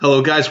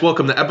Hello, guys.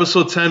 Welcome to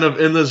episode 10 of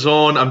In the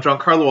Zone. I'm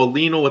Giancarlo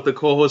Aulino with the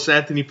co-host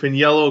Anthony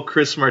Pagniello,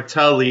 Chris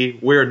Martelli.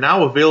 We're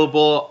now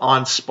available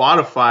on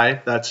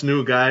Spotify. That's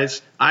new,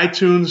 guys.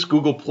 iTunes,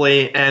 Google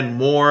Play, and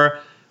more.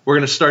 We're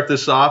going to start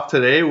this off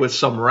today with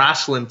some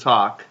wrestling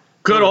talk.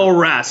 Good old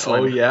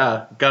wrestling. Oh,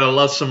 yeah. Gotta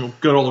love some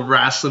good old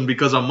wrestling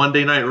because on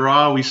Monday Night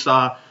Raw, we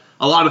saw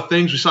a lot of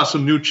things. We saw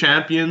some new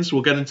champions.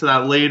 We'll get into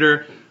that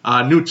later.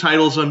 New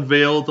titles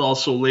unveiled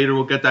also later.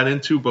 We'll get that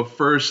into. But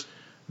first,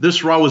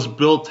 this Raw was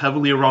built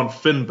heavily around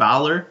Finn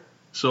Balor.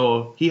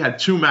 So he had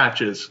two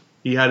matches.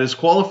 He had his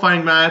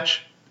qualifying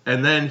match,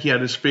 and then he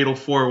had his fatal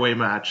four-way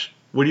match.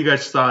 What are you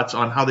guys' thoughts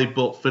on how they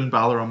built Finn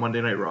Balor on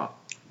Monday Night Raw?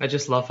 I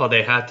just love how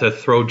they had to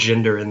throw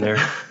gender in there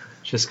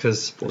just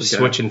because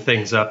switching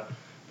things up.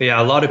 But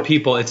yeah, a lot of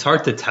people, it's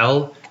hard to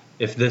tell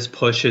if this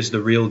push is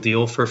the real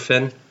deal for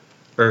Finn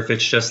or if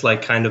it's just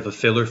like kind of a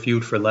filler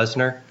feud for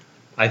Lesnar.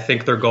 I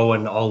think they're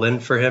going all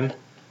in for him.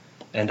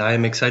 And I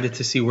am excited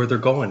to see where they're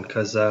going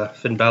because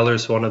Finn Balor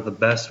is one of the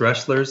best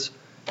wrestlers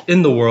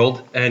in the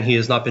world, and he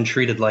has not been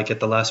treated like it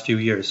the last few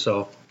years.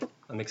 So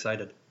I'm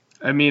excited.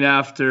 I mean,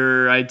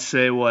 after I'd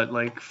say,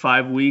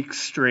 5 weeks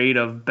straight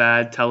of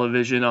bad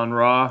television on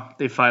Raw,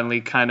 they finally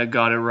kind of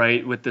got it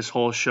right with this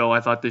whole show.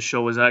 I thought this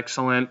show was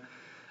excellent.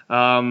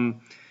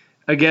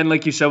 Again,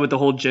 like you said, with the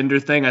whole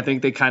gender thing, I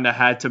think they kind of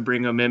had to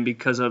bring him in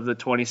because of the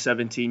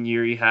 2017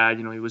 year he had.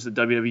 You know, he was the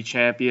WWE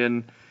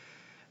champion.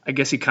 I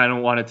guess he kind of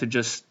wanted to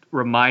just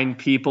remind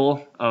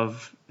people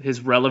of his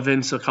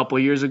relevance a couple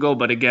of years ago.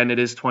 But again, it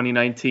is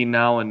 2019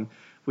 now, and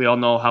we all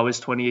know how his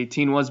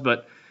 2018 was.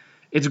 But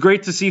it's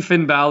great to see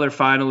Finn Balor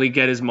finally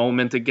get his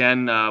moment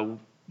again.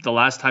 The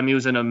last time he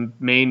was in a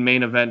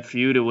main event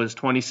feud, it was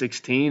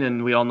 2016,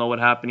 and we all know what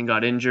happened. He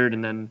got injured,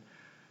 and then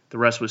the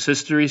rest was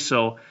history.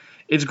 So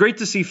it's great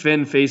to see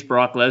Finn face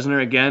Brock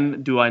Lesnar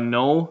again. Do I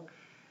know?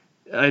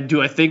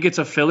 Do I think it's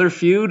a filler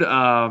feud?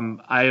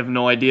 I have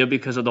no idea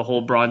because of the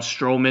whole Braun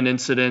Strowman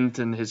incident,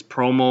 and his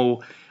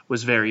promo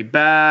was very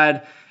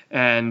bad,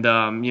 and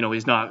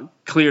he's not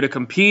clear to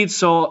compete.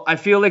 So I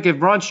feel like if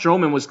Braun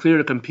Strowman was clear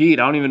to compete,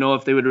 I don't even know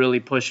if they would really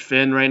push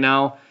Finn right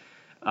now.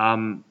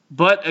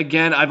 But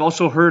again, I've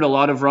also heard a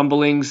lot of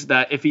rumblings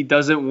that if he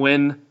doesn't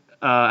win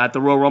at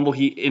the Royal Rumble,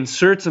 he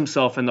inserts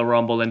himself in the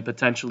Rumble and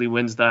potentially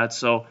wins that.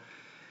 So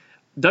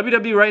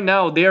WWE right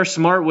now, they are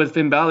smart with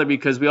Finn Balor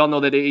because we all know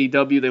that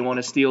AEW, they want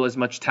to steal as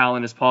much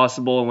talent as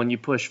possible. And when you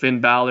push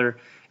Finn Balor,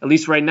 at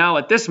least right now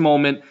at this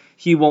moment,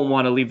 he won't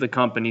want to leave the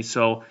company.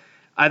 So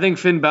I think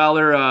Finn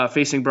Balor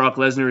facing Brock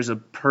Lesnar is a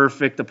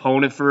perfect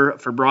opponent for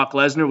Brock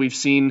Lesnar. We've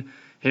seen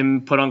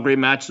him put on great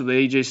matches with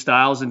AJ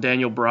Styles and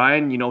Daniel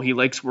Bryan. You know, he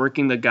likes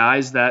working the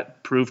guys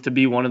that prove to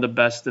be one of the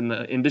best in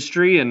the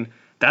industry, and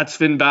that's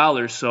Finn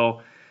Balor.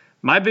 So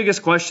my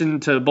biggest question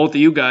to both of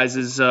you guys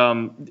is,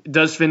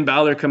 does Finn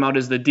Balor come out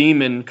as the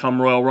demon come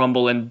Royal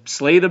Rumble and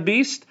slay the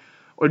beast?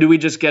 Or do we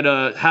just get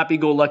a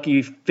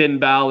happy-go-lucky Finn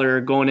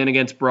Balor going in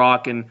against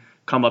Brock and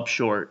come up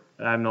short?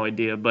 I have no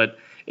idea. But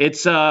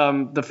it's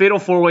the Fatal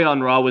 4-Way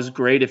on Raw was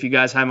great. If you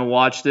guys haven't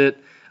watched it,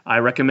 I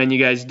recommend you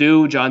guys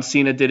do. John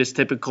Cena did his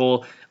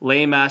typical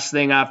lame-ass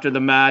thing after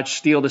the match,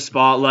 steal the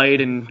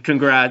spotlight, and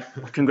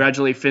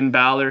congratulate Finn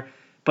Balor.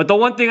 But the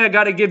one thing I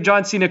got to give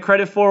John Cena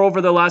credit for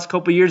over the last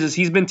couple of years is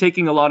he's been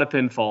taking a lot of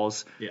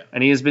pinfalls,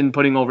 and he has been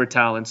putting over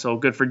talent. So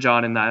good for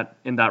John in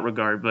that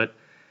regard. But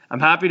I'm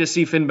happy to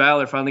see Finn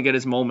Balor finally get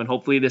his moment.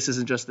 Hopefully this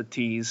isn't just a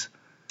tease.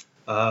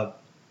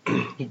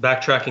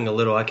 Backtracking a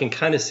little, I can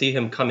kind of see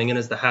him coming in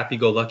as the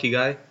happy-go-lucky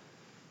guy,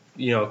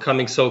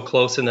 coming so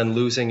close and then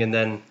losing and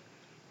then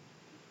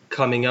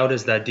coming out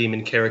as that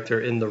demon character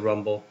in the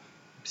Rumble.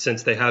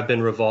 Since they have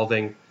been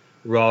revolving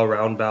Raw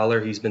around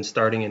Balor, he's been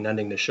starting and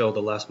ending the show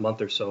the last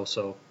month or so.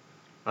 So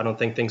I don't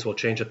think things will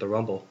change at the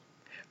Rumble.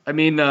 I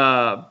mean,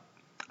 I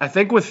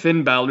think with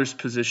Finn Balor's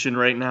position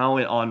right now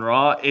on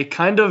Raw, it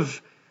kind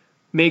of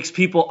makes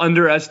people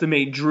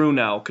underestimate Drew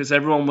now because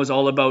everyone was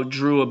all about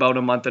Drew about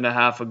a month and a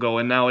half ago,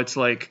 and now it's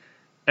like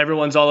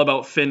everyone's all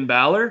about Finn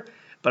Balor.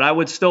 But I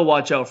would still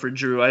watch out for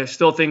Drew. I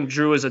still think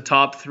Drew is a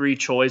top 3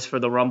 choice for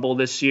the Rumble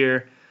this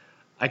year.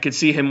 I could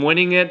see him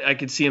winning it. I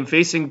could see him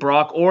facing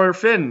Brock or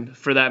Finn,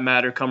 for that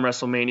matter, come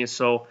WrestleMania.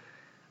 So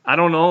I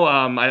don't know.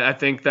 I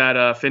think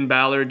that Finn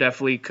Balor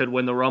definitely could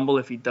win the Rumble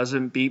if he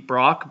doesn't beat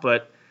Brock.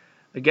 But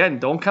again,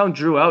 don't count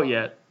Drew out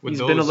yet. He's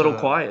been a little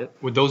quiet.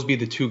 Would those be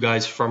the two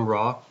guys from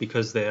Raw?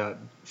 Because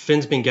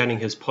Finn's been getting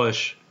his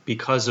push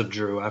because of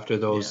Drew after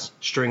those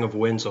string of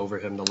wins over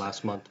him the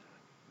last month.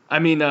 I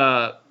mean,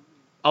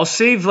 I'll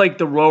save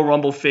the Royal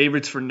Rumble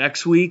favorites for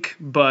next week,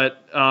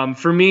 but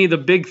for me, the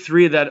big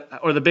 3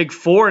 or the big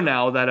 4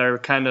 now that are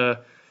kind of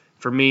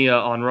for me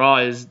on Raw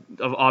is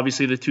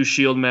obviously the 2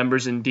 Shield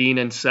members in Dean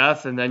and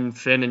Seth, and then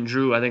Finn and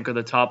Drew. I think are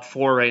the top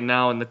 4 right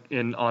now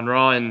on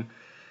Raw. And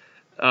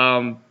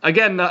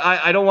again,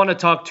 I don't want to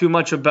talk too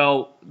much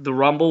about the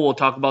Rumble. We'll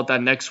talk about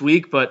that next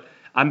week, but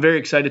I'm very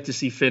excited to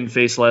see Finn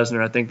face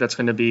Lesnar. I think that's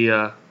going to be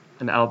an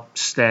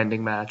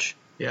outstanding match.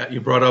 Yeah,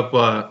 you brought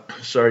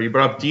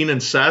up Dean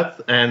and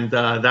Seth, and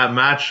that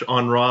match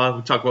on Raw.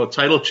 We talked about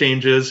title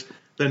changes.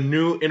 the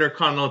new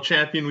Intercontinental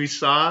Champion we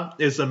saw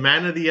is the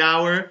man of the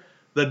hour,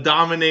 the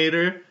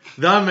Dominator,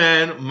 the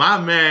man, my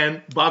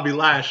man, Bobby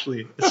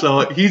Lashley.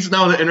 So he's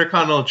now the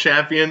Intercontinental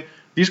Champion.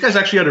 These guys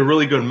actually had a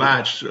really good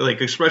match.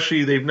 Like,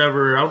 especially I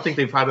don't think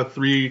they've had a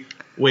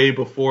 3-way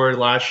before,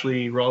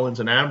 Lashley, Rollins,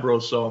 and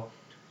Ambrose. So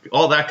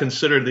all that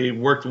considered, they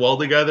worked well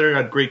together,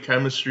 had great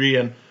chemistry.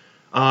 And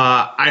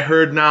I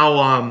heard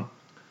now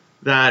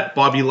that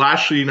Bobby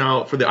Lashley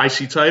now for the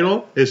IC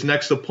title, his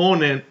next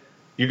opponent,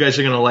 you guys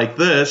are going to like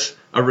this,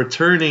 a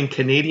returning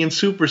Canadian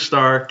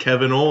superstar,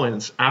 Kevin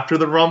Owens. After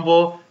the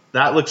Rumble,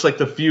 that looks like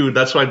the feud.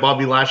 That's why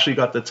Bobby Lashley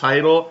got the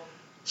title.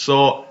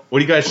 So what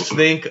do you guys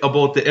think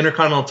about the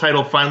Intercontinental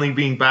title finally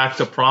being back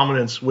to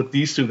prominence with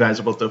these two guys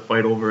about to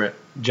fight over it?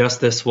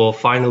 Justice will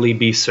finally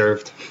be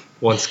served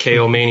once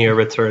KO Mania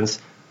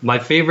returns. My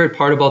favorite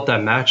part about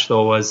that match,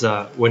 though, was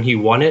when he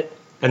won it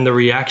and the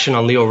reaction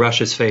on Lio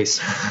Rush's face.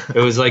 It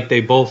was like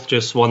they both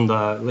just won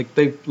like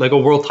a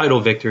world title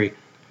victory.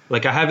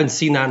 Like, I haven't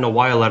seen that in a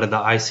while out of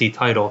the IC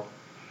title,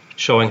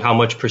 showing how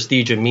much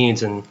prestige it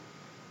means. And,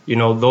 you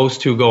know, those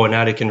two going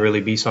at it can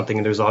really be something.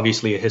 And there's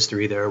obviously a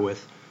history there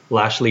with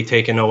Lashley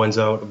taking Owens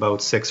out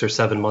about 6 or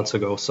 7 months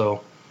ago.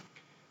 So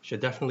should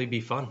definitely be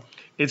fun.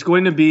 It's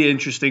going to be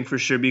interesting for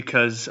sure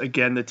because,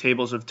 again, the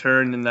tables have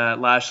turned and that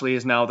Lashley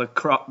is now the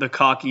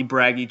cocky,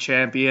 braggy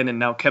champion. And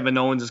now Kevin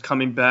Owens is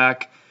coming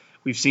back.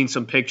 We've seen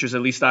some pictures,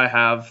 at least I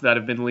have, that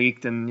have been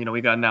leaked. And, you know,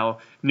 we got now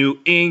new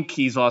ink.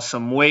 He's lost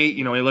some weight.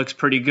 You know, he looks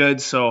pretty good.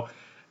 So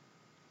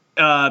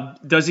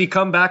does he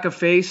come back a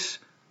face?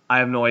 I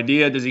have no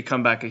idea. Does he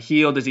come back a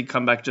heel? Does he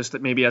come back just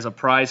maybe as a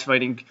prize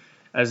fighting,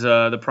 as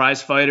the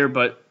prize fighter?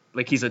 But,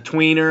 like, he's a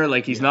tweener.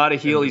 Like, he's not a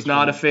heel. He's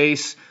not a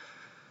face.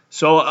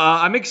 So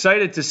I'm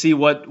excited to see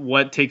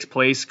what takes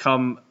place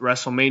come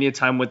WrestleMania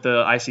time with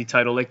the IC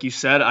title. Like you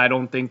said, I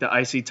don't think the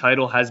IC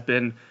title has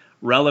been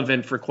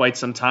relevant for quite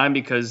some time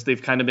because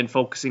they've kind of been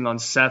focusing on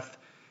Seth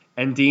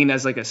and Dean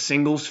as like a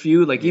singles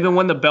feud. Like, even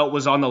when the belt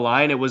was on the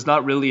line, it was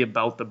not really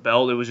about the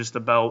belt. It was just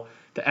about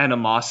the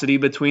animosity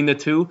between the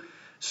two.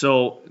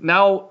 So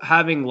now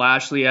having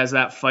Lashley as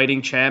that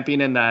fighting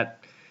champion and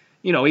that,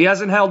 you know, he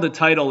hasn't held the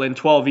title in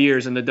 12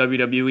 years in the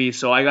WWE,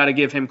 so I got to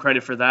give him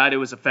credit for that. It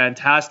was a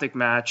fantastic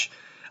match.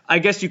 I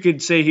guess you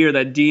could say here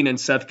that Dean and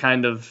Seth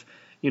kind of,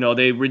 you know,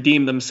 they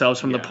redeemed themselves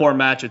from the poor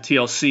match at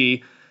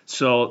TLC.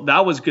 So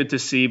that was good to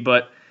see.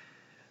 But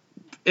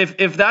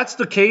if that's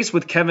the case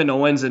with Kevin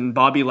Owens and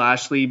Bobby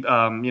Lashley,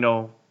 you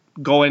know,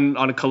 going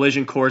on a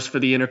collision course for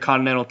the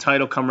Intercontinental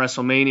title come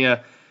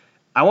WrestleMania,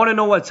 I want to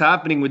know what's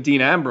happening with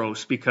Dean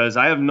Ambrose because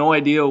I have no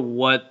idea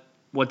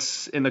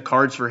what's in the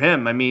cards for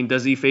him. I mean,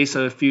 does he face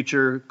a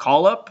future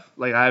call-up?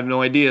 Like, I have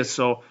no idea.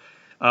 So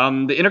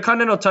the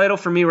Intercontinental title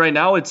for me right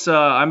now, it's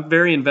I'm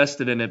very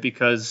invested in it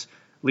because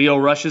Lio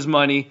Rush's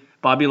money,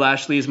 Bobby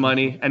Lashley's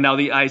money, and now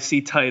the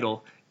IC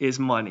title is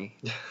money.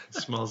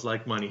 Smells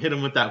like money. Hit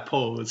him with that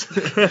pose.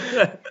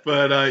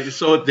 But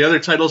so the other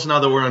titles now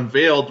that were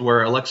unveiled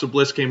were Alexa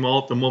Bliss came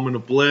out, The Moment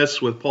of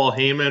Bliss with Paul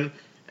Heyman,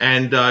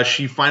 and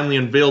she finally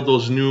unveiled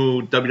those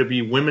new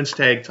WWE Women's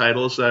Tag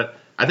titles that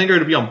I think are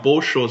going to be on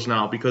both shows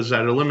now because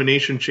at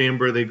Elimination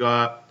Chamber they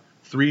got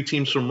 3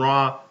 teams from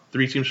Raw,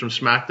 3 teams from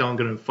SmackDown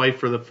going to fight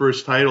for the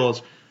first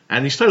titles.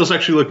 And these titles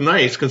actually look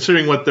nice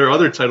considering what their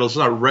other titles. It's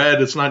not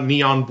red, it's not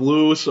neon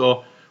blue,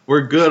 so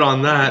we're good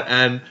on that.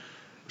 And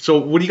so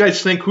what do you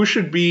guys think? Who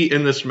should be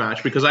in this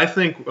match? Because I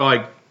think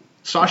like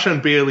Sasha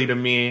and Bayley to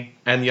me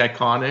and the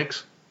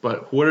Iconics,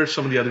 but what are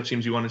some of the other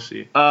teams you want to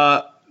see?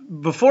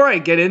 Before I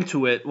get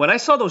into it, when I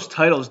saw those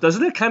titles,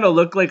 doesn't it kind of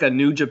look like a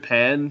New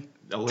Japan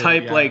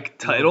type like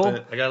title?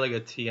 I got like a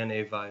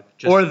TNA vibe.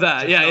 Or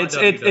that, yeah.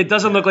 It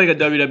doesn't look like a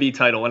WWE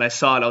title. When I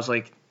saw it, I was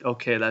like,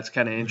 okay, that's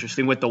kind of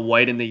interesting with the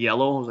white and the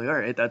yellow. I was like, all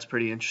right, that's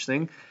pretty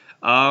interesting.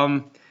 I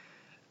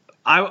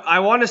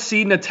want to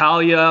see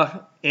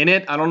Natalya in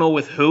it. I don't know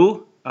with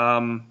who.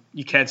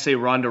 You can't say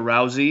Ronda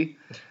Rousey.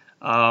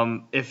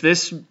 If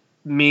this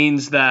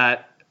means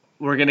that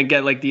we're gonna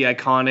get like the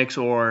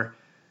Iconics or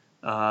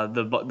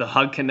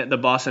the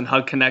Boston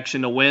Hug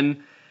Connection to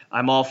win,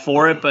 I'm all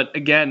for it. But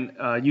again,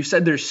 you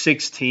said there's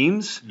 6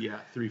 teams. Yeah,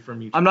 3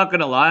 from each. I'm not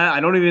gonna lie, I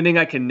don't even think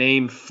I can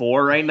name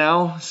 4 right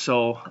now.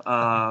 So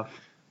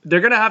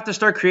they're gonna have to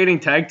start creating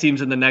tag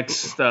teams in the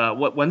next.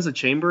 When's the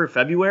Chamber?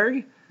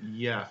 February?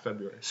 Yeah,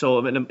 February.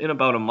 So in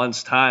about a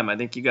month's time, I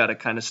think you got to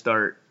kind of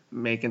start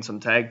making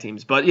some tag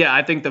teams. But yeah,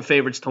 I think the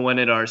favorites to win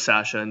it are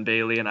Sasha and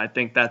Bayley, and I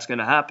think that's going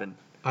to happen.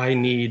 I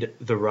need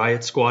the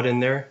Riot Squad in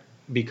there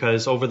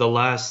because over the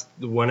last,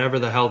 whenever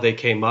the hell they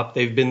came up,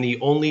 they've been the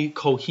only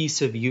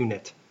cohesive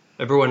unit.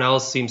 Everyone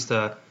else seems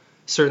to,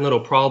 certain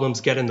little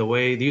problems get in the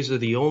way. These are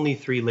the only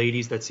 3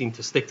 ladies that seem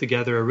to stick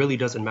together. It really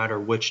doesn't matter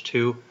which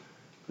 2.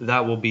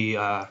 That will be,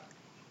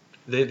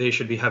 they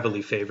should be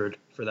heavily favored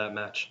for that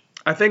match.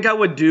 I think I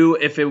would do,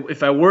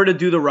 if I were to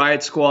do the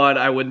Riot Squad,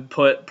 I would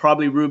put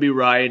probably Ruby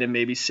Riott and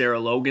maybe Sarah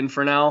Logan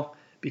for now,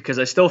 because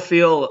I still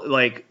feel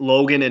like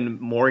Logan and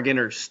Morgan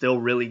are still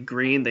really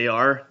green. They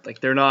are.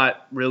 Like, they're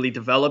not really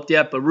developed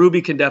yet, but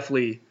Ruby can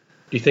definitely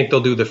Do you think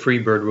they'll do the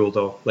Freebird rule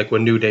though, like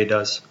what New Day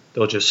does?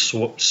 They'll just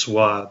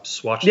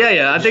swatch.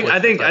 Yeah. I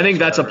think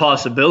that's a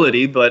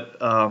possibility, but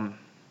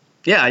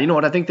yeah, you know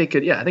what? I think they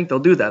could. Yeah, I think they'll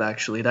do that.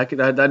 Actually,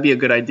 that'd be a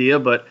good idea.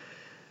 But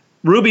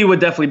Ruby would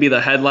definitely be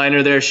the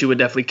headliner there. She would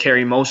definitely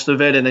carry most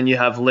of it, and then you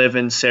have Liv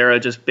and Sarah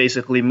just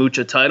basically mooch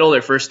a title,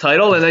 their first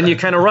title, and then you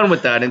kind of run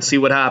with that and see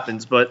what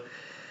happens. But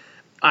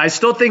I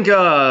still think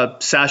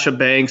Sasha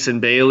Banks and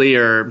Bayley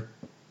are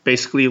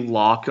basically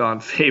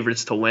lock-on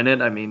favorites to win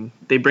it. I mean,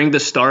 they bring the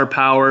star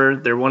power.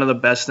 They're one of the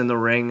best in the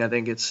ring. I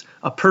think it's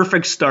a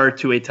perfect start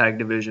to a tag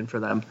division for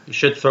them. You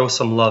should throw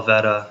some love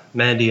at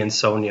Mandy and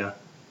Sonya.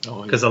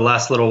 Because the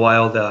last little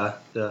while, the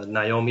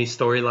Naomi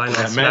storyline on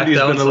SmackDown. Mandy's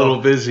been a little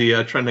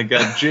busy trying to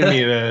get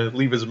Jimmy to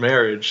leave his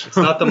marriage. It's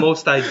not the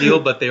most ideal,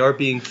 but they are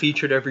being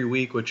featured every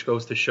week, which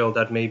goes to show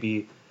that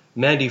maybe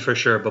Mandy for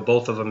sure, but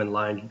both of them in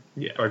line,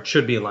 or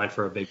should be in line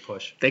for a big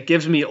push. That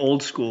gives me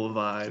old school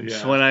vibes.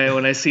 Yeah.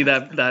 When I see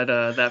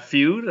that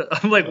feud,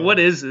 I'm like, what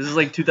is this? This is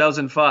like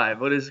 2005.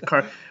 What is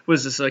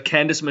was this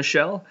Candice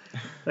Michelle?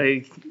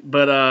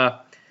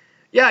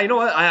 Yeah, you know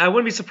what? I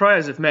wouldn't be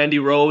surprised if Mandy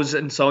Rose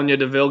and Sonya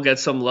Deville get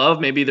some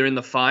love. Maybe they're in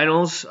the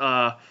finals.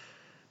 But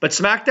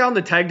SmackDown,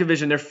 the tag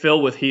division, they're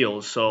filled with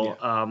heels. So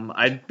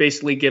I'd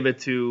basically give it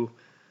to,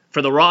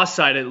 for the Raw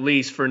side at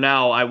least, for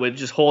now, I would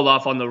just hold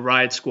off on the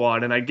Riot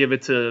Squad, and I'd give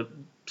it to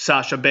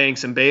Sasha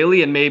Banks and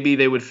Bayley, and maybe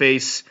they would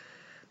face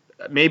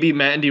maybe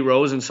Mandy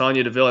Rose and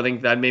Sonya Deville. I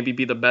think that'd maybe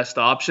be the best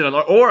option.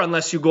 Or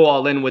unless you go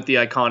all in with the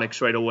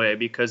Iconics right away,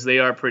 because they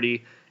are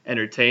pretty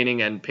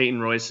entertaining, and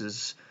Peyton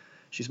Royce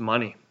she's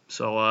money.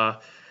 So I've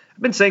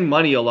been saying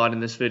money a lot in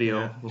this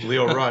video. Yeah,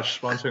 Leo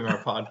Rush sponsoring our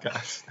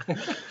podcast.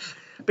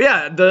 But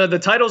yeah, the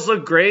titles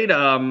look great.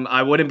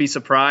 I wouldn't be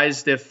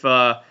surprised if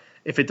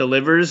it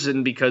delivers,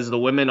 and because the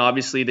women,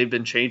 obviously, they've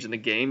been changing the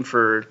game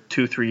for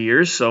 2-3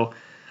 years. So,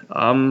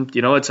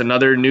 it's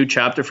another new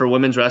chapter for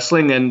women's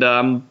wrestling, and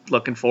I'm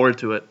looking forward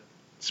to it.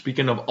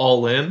 Speaking of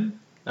All In,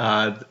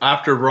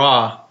 after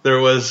Raw, there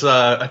was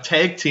a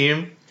tag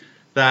team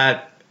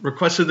that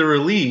requested the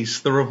release,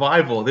 the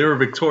Revival. They were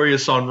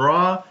victorious on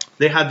Raw.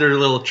 They had their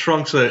little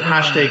trunks of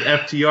hashtag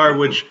FTR,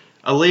 which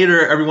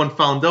later everyone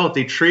found out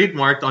they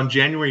trademarked on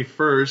January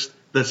 1st,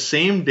 the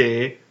same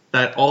day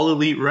that All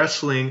Elite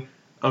Wrestling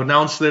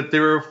announced that they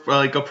were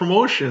like a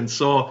promotion.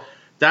 So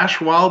Dash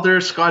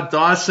Wilder, Scott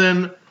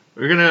Dawson,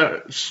 we're going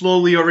to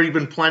slowly already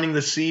been planting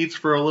the seeds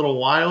for a little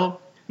while.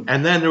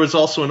 And then there was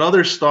also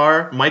another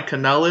star, Mike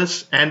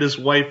Kanellis, and his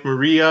wife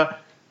Maria.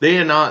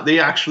 They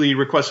actually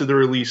requested the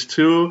release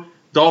too.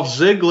 Dolph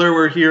Ziggler,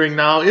 we're hearing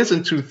now,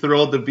 isn't too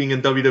thrilled of being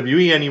in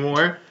WWE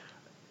anymore.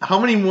 How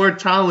many more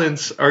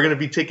talents are going to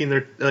be taking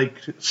their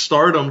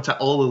stardom to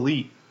All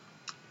Elite?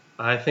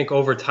 I think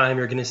over time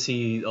you're going to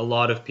see a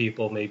lot of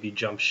people maybe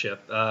jump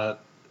ship.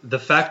 The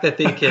fact that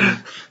they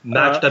can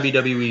match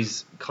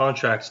WWE's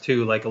contracts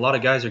too, like a lot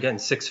of guys are getting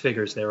 6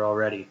 figures there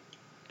already.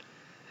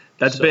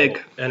 That's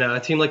big. And a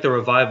team like the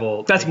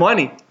Revival. That's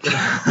money.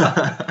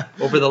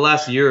 Over the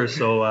last year or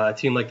so, a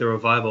team like the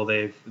Revival,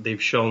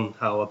 they've shown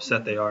how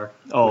upset they are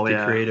with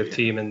the creative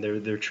team, and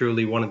they're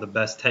truly one of the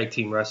best tag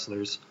team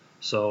wrestlers.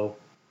 So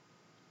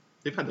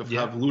they've had to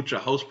have Lucha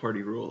House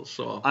Party rules.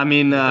 So I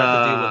mean,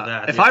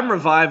 if I'm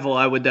Revival,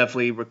 I would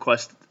definitely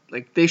request.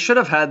 Like, they should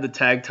have had the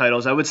tag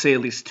titles, I would say, at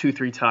least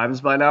 2-3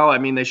 times by now. I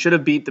mean, they should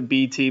have beat the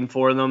B team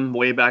for them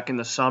way back in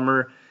the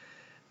summer.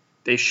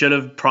 They should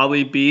have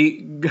probably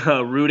beat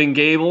Roode and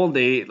Gable.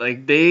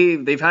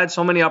 They've had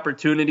so many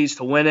opportunities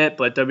to win it,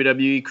 but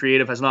WWE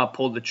Creative has not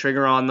pulled the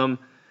trigger on them.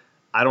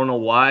 I don't know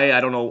why. I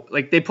don't know.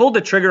 Like, they pulled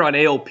the trigger on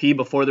AOP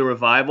before the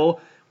Revival,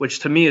 which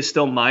to me is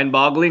still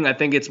mind-boggling. I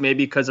think it's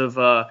maybe because of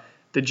the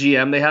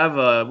GM they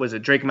have. Was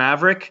it Drake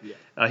Maverick?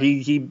 Yeah.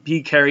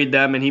 He carried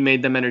them and he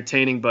made them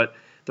entertaining. But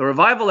the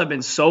Revival have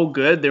been so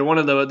good.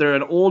 They're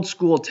an old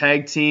school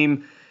tag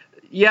team.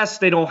 Yes,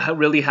 they don't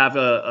really have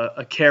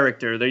a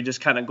character. They just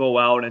kind of go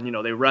out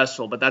and, they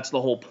wrestle, but that's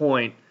the whole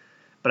point.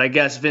 But I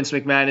guess Vince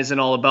McMahon isn't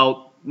all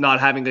about not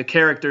having a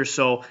character.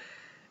 So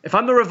if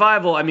I'm the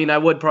Revival, I mean, I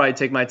would probably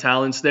take my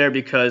talents there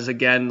because,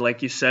 again,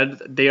 like you said,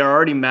 they are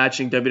already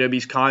matching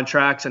WWE's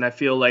contracts. And I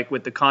feel like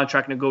with the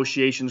contract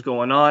negotiations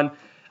going on,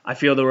 I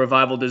feel the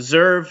Revival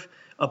deserve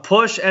a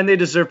push, and they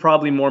deserve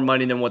probably more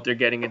money than what they're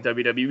getting at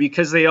WWE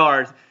because they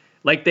are,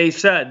 like they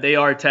said, they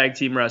are tag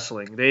team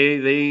wrestling.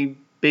 They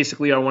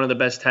basically are one of the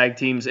best tag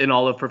teams in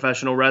all of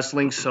professional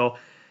wrestling. So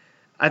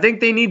I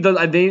think they need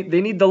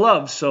the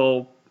love.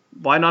 So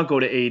why not go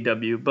to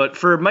AEW? But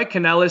for Mike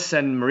Kanellis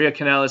and Maria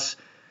Kanellis,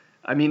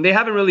 I mean, they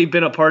haven't really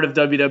been a part of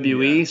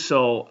WWE,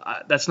 so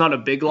that's not a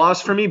big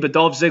loss for me. But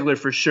Dolph Ziggler,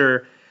 for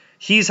sure,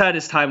 he's had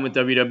his time with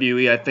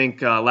WWE. I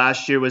think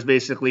last year was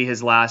basically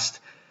his last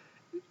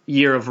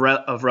year of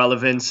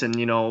relevance and,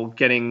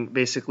 getting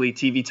basically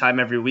TV time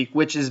every week,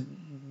 which is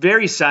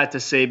very sad to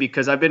say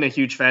because I've been a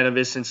huge fan of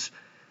his since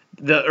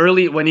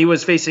when he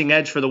was facing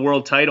Edge for the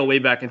world title way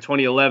back in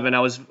 2011. I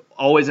was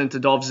always into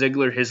Dolph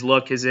Ziggler, his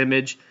look, his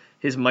image,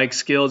 his mic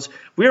skills.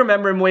 We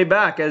remember him way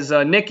back as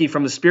Nikki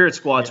from the Spirit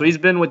Squad, so he's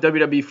been with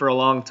WWE for a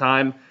long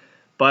time.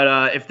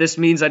 But if this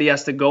means that he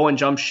has to go and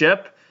jump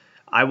ship,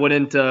 I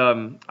wouldn't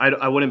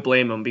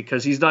blame him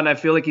because I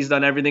feel like he's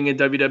done everything in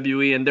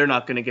WWE, and they're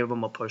not going to give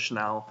him a push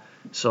now.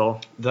 So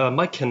the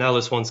Mike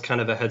Kanellis one's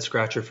kind of a head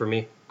scratcher for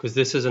me because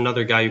this is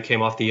another guy who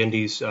came off the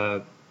Indies,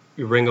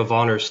 Ring of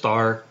Honor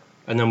star,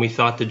 and then we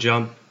thought the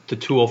jump to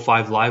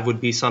 205 Live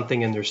would be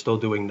something, and they're still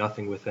doing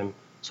nothing with him.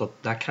 So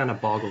that kind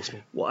of boggles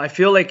me. Well, I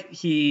feel like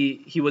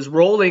he was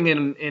rolling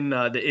in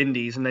the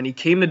Indies, and then he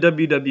came to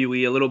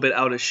WWE a little bit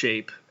out of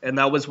shape, and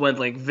that was when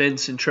like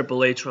Vince and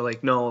Triple H were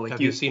like, no, like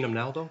have you seen him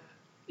now though?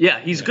 Yeah,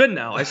 he's good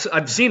now.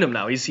 I've seen him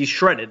now. He's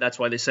shredded. That's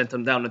why they sent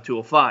him down to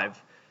 205.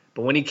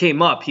 But when he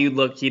came up, he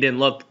didn't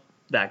look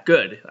that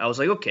good. I was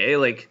like, okay,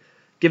 like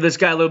give this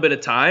guy a little bit of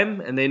time,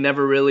 and they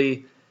never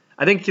really.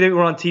 I think they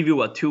were on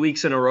TV, 2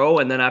 weeks in a row,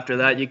 and then after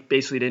that, you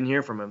basically didn't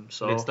hear from him.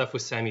 So and stuff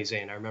with Sami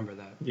Zayn, I remember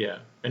that. Yeah,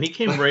 and he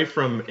came right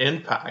from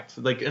Impact,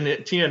 like in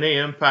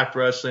TNA Impact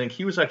Wrestling.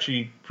 He was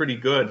actually pretty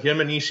good.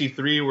 Him and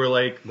EC3 were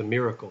like the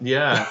Miracle.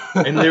 Yeah,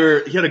 and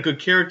he had a good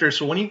character.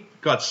 So when he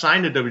got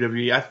signed to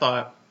WWE, I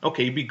thought,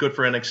 okay, he'd be good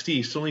for NXT.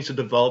 He still needs to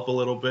develop a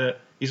little bit.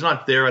 He's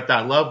not there at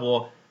that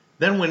level.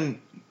 Then when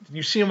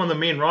you see him on the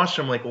main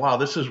roster, I'm like, wow,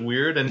 this is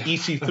weird. And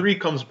EC3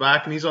 comes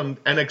back and he's on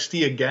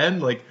NXT again,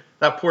 like.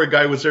 That poor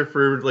guy was there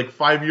for like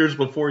 5 years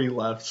before he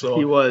left. So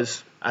he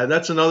was.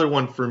 That's another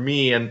one for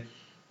me. And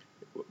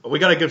we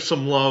got to give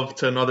some love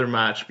to another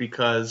match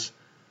because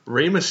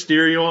Rey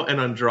Mysterio and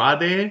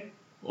Andrade,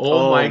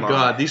 oh my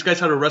God. These guys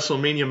had a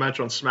WrestleMania match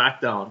on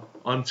SmackDown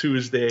on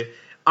Tuesday.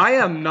 I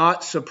am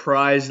not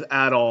surprised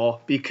at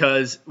all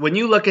because when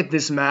you look at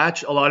this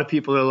match, a lot of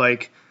people are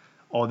like,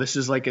 oh, this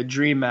is like a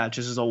dream match.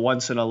 This is a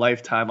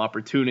once-in-a-lifetime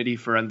opportunity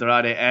for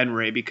Andrade and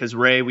Rey because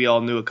Rey, we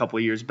all knew a couple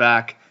of years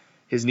back,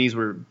 his knees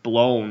were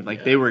blown.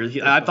 Like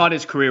I thought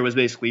his career was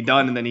basically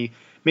done, and then he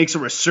makes a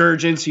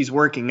resurgence. He's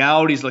working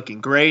out. He's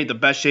looking great, the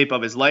best shape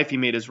of his life. He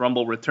made his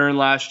Rumble return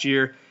last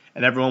year,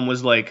 and everyone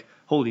was like,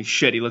 holy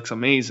shit, he looks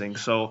amazing.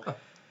 So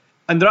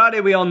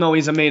Andrade, we all know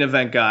he's a main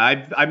event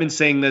guy. I've been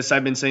saying this for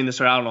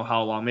I don't know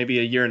how long, maybe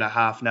a year and a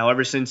half now,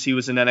 ever since he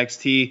was in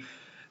NXT.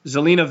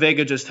 Zelina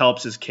Vega just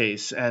helps his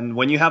case. And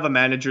when you have a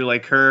manager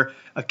like her,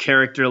 a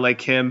character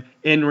like him,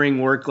 in-ring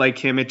work like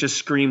him, it just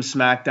screams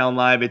SmackDown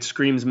Live. It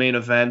screams main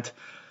event.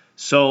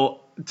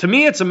 So to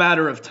me, it's a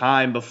matter of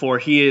time before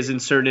he is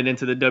inserted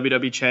into the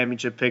WWE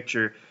Championship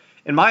picture.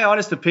 In my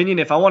honest opinion,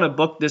 if I want to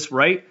book this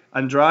right,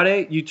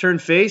 Andrade, you turn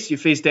face, you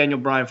face Daniel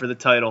Bryan for the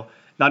title.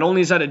 Not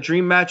only is that a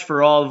dream match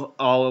for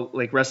all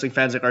like wrestling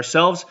fans like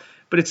ourselves,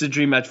 but it's a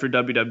dream match for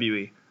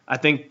WWE. I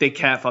think they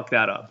can't fuck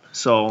that up.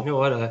 So you know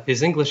what?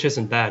 His English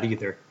isn't bad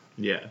either.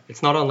 Yeah,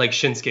 it's not on like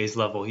Shinsuke's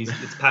level.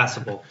 It's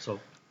passable.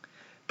 So,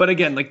 but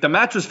again, like the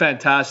match was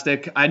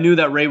fantastic. I knew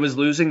that Rey was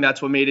losing.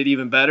 That's what made it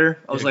even better.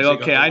 I was like,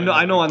 okay, I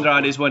know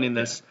Andrade's winning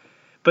this.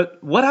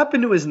 But what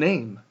happened to his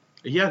name?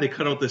 Yeah, they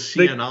cut out the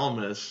C and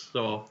Almas.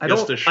 So I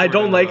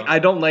don't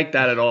like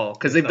that at all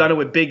because they've done it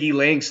with Big E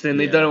Langston.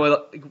 They've done it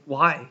with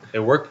why? It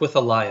worked with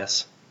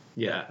Elias.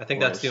 Yeah, I think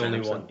that's the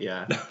only one.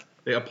 Yeah.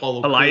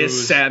 Apollo Elias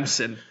Crews.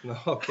 Sampson.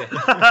 Okay.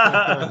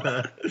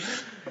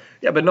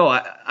 Yeah, but no,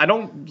 I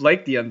don't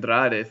like the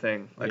Andrade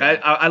thing. Like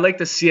I like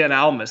the Cien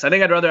Almas. I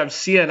think I'd rather have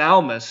Cien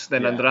Almas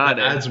than Andrade.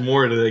 That adds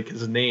more to like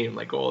his name.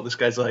 Like, oh, this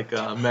guy's like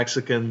a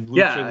Mexican.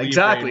 Lucha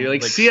exactly.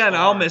 Like Cien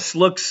Almas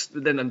looks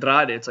than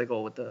Andrade. It's like,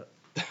 oh, what the?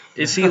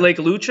 Is he like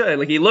Lucha?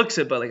 Like he looks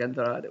it, but like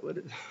Andrade.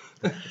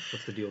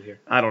 What's the deal here?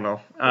 I don't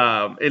know.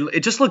 It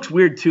just looks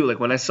weird too. Like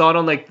when I saw it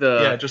on like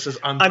the just as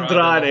Andrade.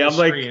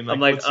 I'm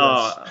like,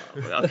 oh,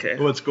 okay.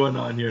 What's going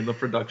on here in the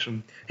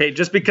production? Hey,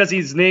 just because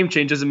his name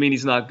changed doesn't mean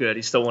he's not good.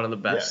 He's still one of the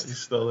best. Yeah, he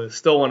still is.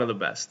 Still one of the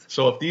best.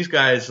 So if these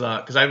guys,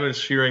 because I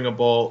was hearing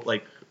about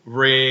like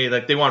Rey,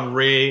 like they want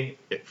Rey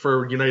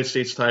for United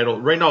States title.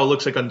 Right now it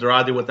looks like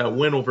Andrade with that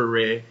win over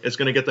Rey is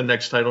going to get the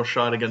next title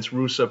shot against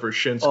Rusev or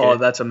Shinsuke. Oh,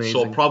 that's amazing.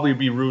 So it'll probably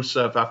be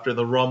Rusev after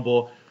the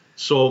Rumble.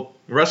 So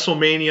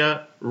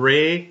WrestleMania,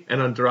 Rey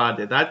and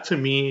Andrade. That to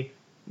me,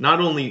 not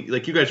only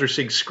like you guys are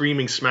saying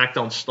screaming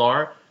SmackDown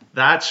star,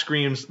 that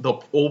screams the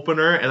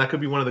opener, and that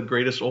could be one of the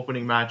greatest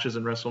opening matches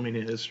in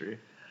WrestleMania history.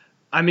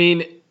 I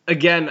mean,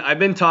 again, I've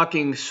been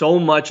talking so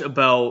much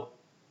about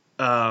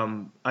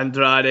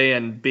Andrade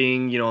and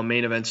being, a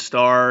main event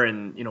star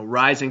and,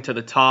 rising to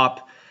the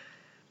top.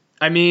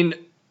 I mean,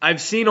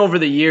 I've seen over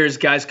the years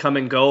guys come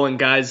and go and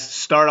guys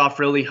start off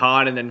really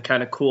hot and then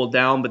kind of cool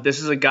down. But this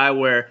is a guy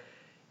where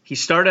he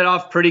started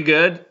off pretty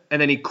good and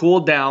then he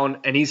cooled down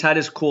and he's had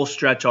his cool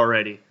stretch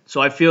already.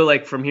 So I feel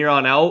like from here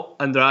on out,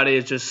 Andrade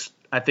is just,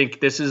 I think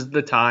this is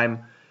the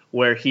time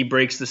where he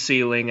breaks the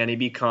ceiling and he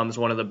becomes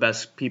one of the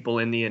best people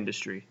in the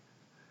industry.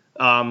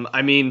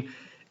 I mean,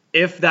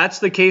 if that's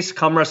the case,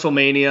 come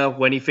WrestleMania,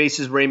 when he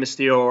faces Rey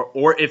Mysterio,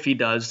 or if he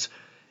does,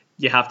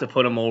 you have to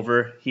put him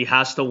over. He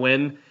has to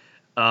win.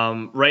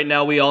 Right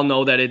now, we all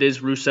know that it is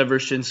Rusev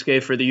versus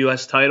Shinsuke for the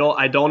U.S. title.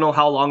 I don't know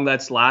how long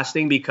that's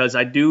lasting because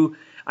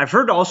I've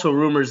heard also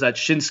rumors that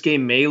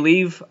Shinsuke may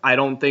leave. I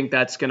don't think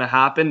that's going to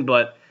happen,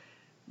 but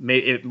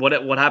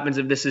what happens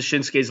if this is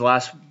Shinsuke's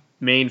last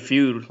main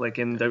feud, like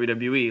in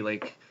WWE?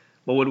 Like,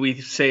 what would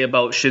we say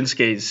about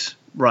Shinsuke's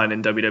run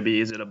in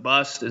WWE? Is it a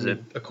bust? Is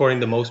it?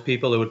 According to most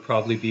people, it would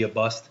probably be a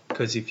bust,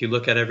 because if you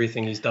look at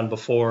everything he's done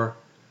before,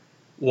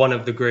 one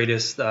of the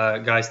greatest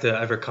guys to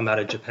ever come out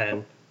of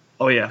Japan.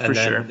 Oh yeah, for and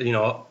then, sure. You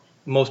know,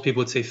 most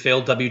people would say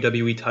failed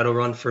WWE title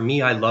run. For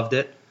me, I loved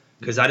it,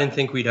 because I didn't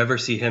think we'd ever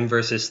see him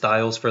versus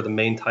Styles for the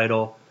main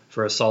title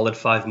for a solid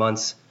 5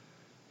 months.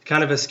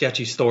 Kind of a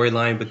sketchy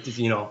storyline, but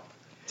you know,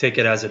 take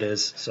it as it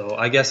is. So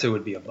I guess it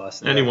would be a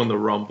bust. And he won the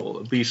Rumble,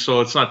 at least,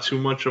 so it's not too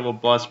much of a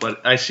bust.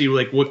 But I see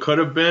like what could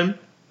have been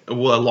a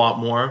lot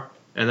more,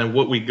 and then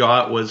what we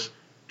got was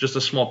just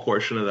a small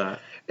portion of that.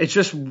 It's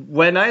just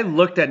when I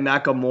looked at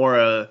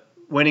Nakamura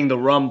winning the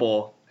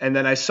Rumble, and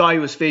then I saw he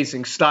was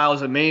facing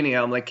Styles at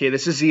Mania, I'm like, okay,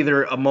 this is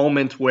either a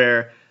moment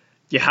where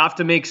you have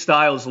to make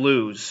Styles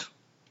lose,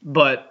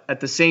 but at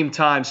the same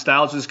time,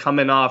 Styles is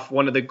coming off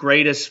one of the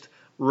greatest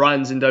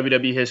runs in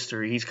WWE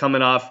history. He's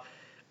coming off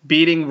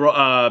beating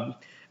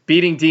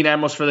Dean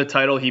Ambrose for the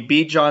title. He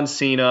beat John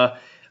Cena.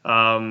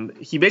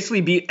 He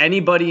basically beat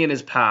anybody in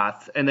his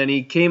path. And then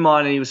he came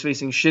on and he was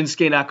facing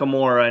Shinsuke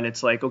Nakamura, and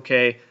it's like,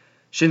 okay,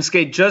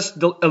 Shinsuke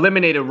just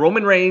eliminated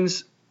Roman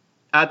Reigns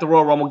at the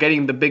Royal Rumble,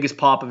 getting the biggest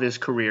pop of his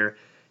career.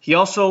 He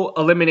also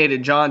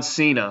eliminated John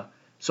Cena.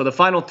 So the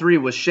final three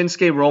was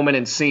Shinsuke, Roman,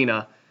 and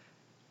Cena.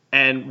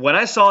 And when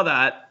I saw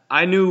that,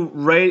 I knew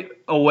right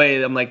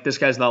away, I'm like, this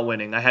guy's not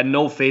winning. I had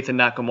no faith in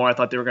Nakamura. I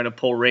thought they were going to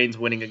pull Reigns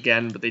winning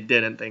again, but they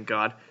didn't, thank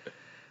God.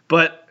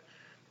 But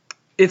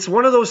it's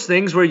one of those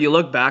things where you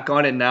look back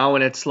on it now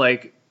and it's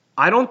like,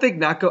 I think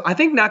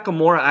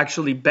Nakamura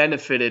actually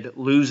benefited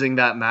losing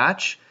that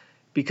match,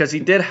 because he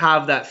did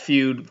have that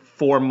feud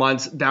 4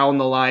 months down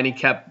the line. He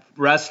kept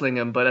wrestling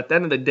him, but at the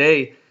end of the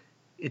day,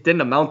 it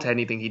didn't amount to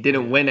anything. He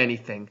didn't win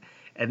anything.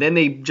 And then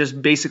they just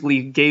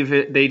basically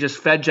they just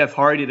fed Jeff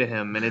Hardy to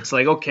him. And it's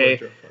like,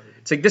 okay,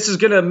 it's like, this is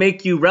going to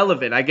make you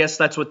relevant. I guess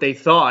that's what they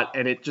thought,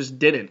 and it just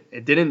didn't.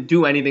 It didn't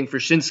do anything for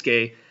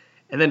Shinsuke.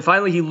 And then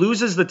finally he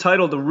loses the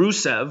title to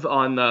Rusev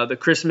on the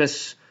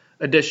Christmas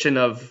edition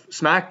of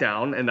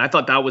SmackDown, and I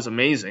thought that was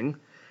amazing.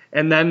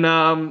 And then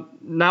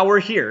now we're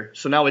here.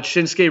 So now it's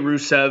Shinsuke,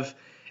 Rusev,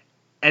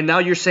 and now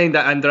you're saying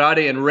that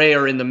Andrade and Rey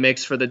are in the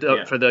mix for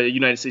the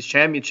United States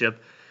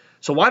Championship.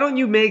 So why don't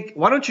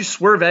you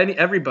swerve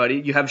everybody?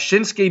 You have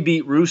Shinsuke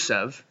beat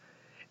Rusev,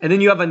 and then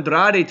you have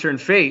Andrade turn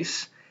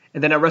face,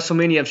 and then at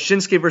WrestleMania you have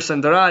Shinsuke versus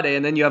Andrade,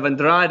 and then you have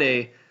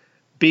Andrade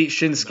beat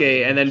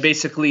Shinsuke, and then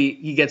basically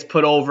he gets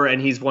put over and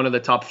he's one of the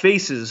top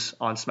faces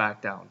on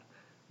SmackDown.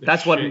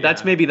 That's what I would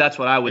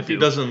do. If he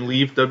doesn't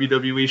leave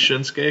WWE,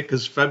 Shinsuke,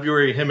 because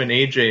February him and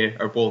AJ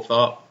are both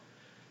up.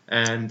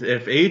 And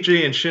if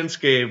AJ and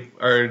Shinsuke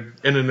are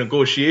in a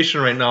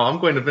negotiation right now, I'm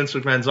going to Vince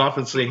McMahon's office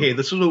and say, hey,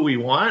 this is what we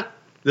want.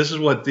 This is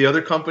what the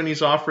other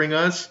company's offering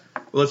us.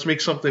 Let's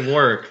make something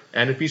work.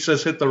 And if he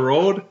says hit the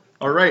road,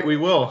 all right, we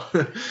will.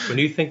 When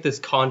do you think this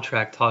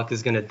contract talk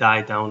is going to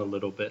die down a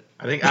little bit?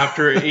 I think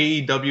after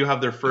AEW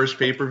have their first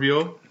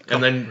pay-per-view,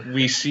 and then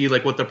we see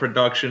like what the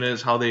production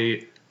is, how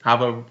they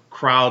have a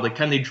crowd. Like,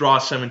 can they draw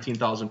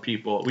 17,000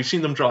 people? We've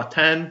seen them draw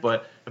 10,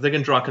 but if they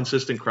can draw a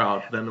consistent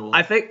crowd, then it will.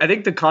 I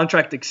think the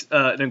contract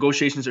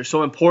negotiations are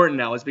so important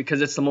now is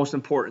because it's the most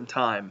important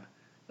time.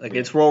 Like,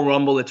 it's Royal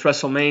Rumble, it's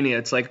WrestleMania.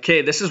 It's like,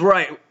 okay, this is where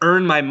I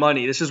earn my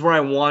money. This is where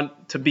I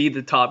want to be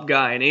the top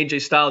guy. And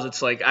AJ Styles,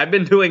 it's like, I've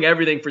been doing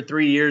everything for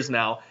 3 years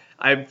now.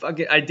 I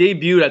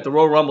debuted at the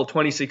Royal Rumble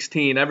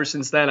 2016. Ever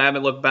since then, I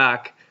haven't looked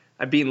back.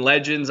 I've beaten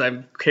legends.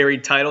 I've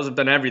carried titles. I've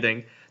done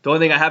everything. The only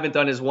thing I haven't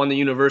done is won the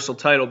Universal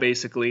title,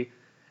 basically,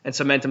 and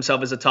cement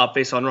himself as a top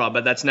face on Raw.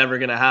 But that's never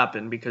going to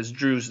happen because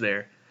Drew's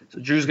there. So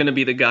Drew's going to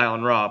be the guy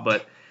on Raw.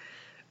 But,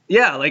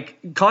 yeah,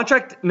 like,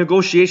 contract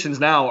negotiations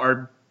now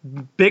are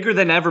bigger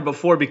than ever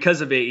before because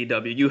of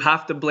AEW. You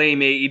have to blame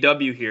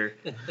AEW here.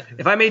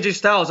 If I'm AJ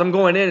Styles, I'm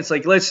going in. It's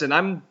like, listen,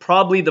 I'm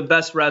probably the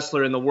best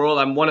wrestler in the world.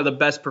 I'm one of the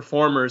best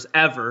performers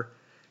ever.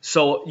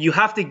 So you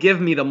have to give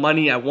me the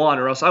money I want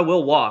or else I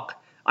will walk.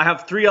 I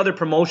have 3 other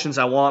promotions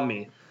that want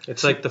me.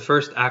 It's like the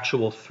first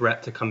actual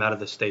threat to come out of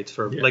the States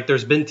like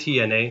there's been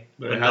TNA,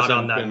 but not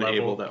on that level.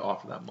 Able to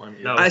offer that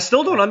money. No, I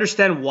still don't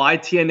understand why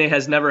TNA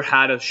has never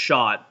had a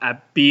shot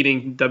at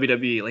beating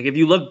WWE. Like, if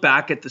you look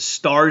back at the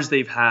stars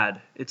they've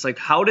had, it's like,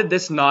 how did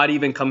this not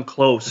even come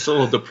close? It's a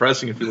little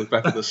depressing if you look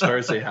back at the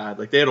stars they had.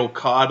 Like, they had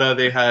Okada,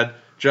 they had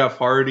Jeff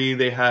Hardy,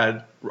 they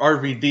had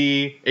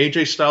RVD,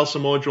 AJ Styles,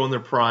 Samoa Joe in their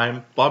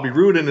prime, Bobby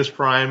Roode in his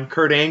prime,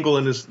 Kurt Angle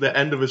in the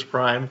end of his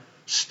prime,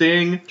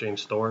 Sting,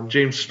 James Storm.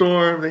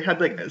 They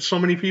had like so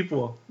many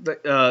people.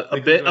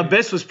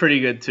 Abyss was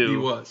pretty good too. He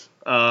was.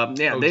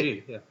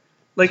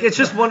 Like, it's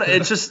just one.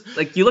 It's just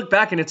like you look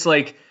back and it's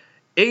like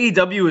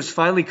AEW is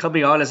finally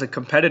coming on as a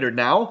competitor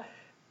now,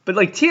 but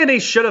like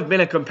TNA should have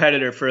been a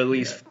competitor for at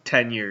least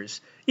 10 years.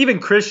 Even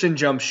Christian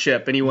jumped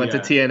ship and he went to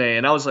TNA,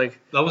 and I was like,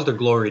 that was their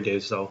glory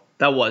days, though.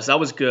 That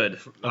was good.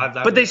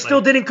 But they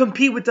still didn't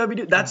compete with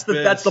WWE. That's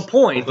the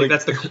point. I think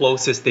that's the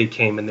closest they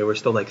came, and they were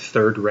still like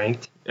 3rd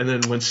ranked. And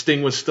then when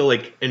Sting was still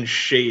like in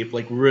shape,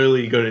 like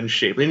really good in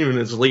shape, and even in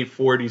his late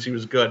 40s, he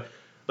was good.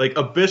 Like,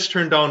 Abyss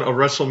turned down a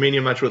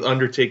WrestleMania match with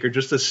Undertaker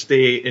just to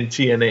stay in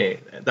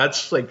TNA.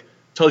 That's like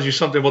tells you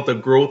something about the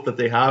growth that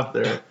they have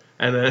there.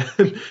 And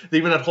then they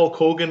even had Hulk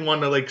Hogan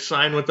want to like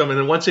sign with them. And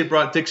then once they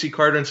brought Dixie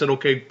Carter and said,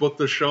 okay, book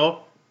the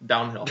show,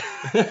 downhill.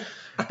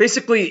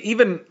 Basically,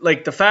 even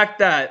like the fact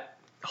that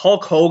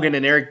Hulk Hogan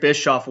and Eric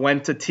Bischoff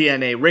went to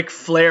TNA, Ric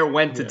Flair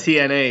went to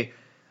TNA.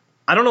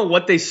 I don't know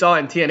what they saw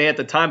in TNA at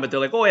the time, but they're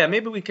like, oh yeah,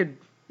 maybe we could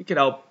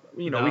help.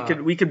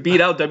 We could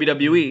beat out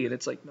WWE. And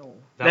it's like, no,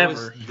 never.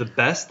 That was the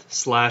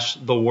best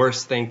 / the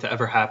worst thing to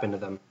ever happen to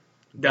them.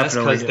 That's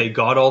Definitely. because they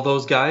got all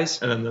those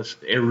guys. And then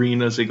the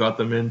arenas they got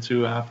them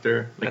into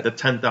after, like the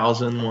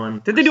 10,000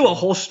 one. Did they do a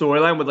whole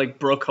storyline with like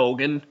Brooke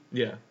Hogan?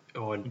 Yeah.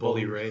 Oh, and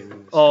Bully Ray.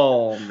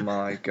 Oh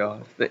my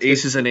God. The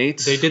Aces and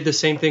Eights? They did the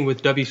same thing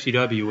with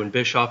WCW. When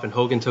Bischoff and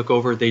Hogan took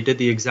over, they did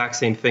the exact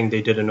same thing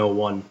they did in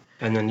 01.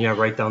 And then,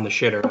 right down the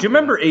shitter. Do you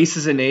remember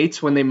Aces and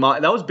Eights when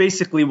that was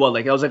basically what,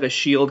 like, that was like a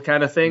Shield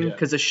kind of thing?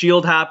 Because the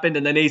Shield happened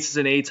and then Aces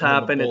and Eights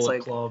happened. It's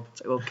like,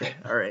 okay,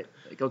 all right.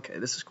 Like, okay,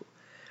 this is cool.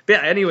 But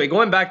yeah, anyway,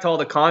 going back to all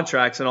the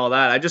contracts and all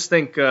that, I just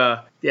think,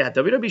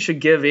 WWE should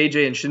give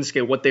AJ and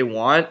Shinsuke what they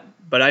want.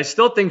 But I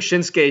still think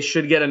Shinsuke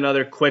should get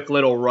another quick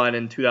little run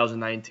in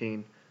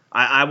 2019.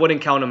 I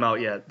wouldn't count him out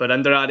yet. But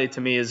Andrade,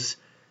 to me,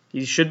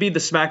 he should be the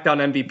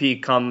SmackDown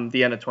MVP come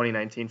the end of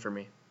 2019 for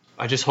me.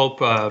 I just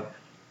hope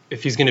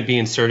if he's going to be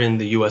inserted in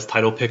the U.S.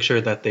 title picture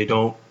that they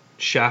don't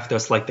shaft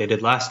us like they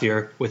did last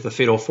year with the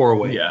Fatal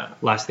 4-Way. Yeah.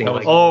 Lasting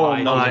like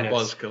 5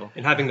 minutes.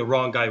 And having the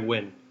wrong guy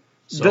win.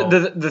 So.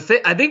 The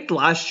thing, I think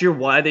last year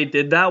why they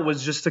did that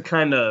was just to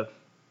kind of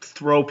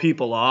throw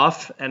people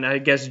off and I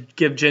guess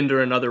give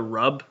Jinder another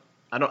rub.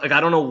 I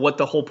don't know what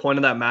the whole point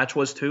of that match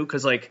was too,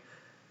 because like,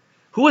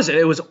 who was it?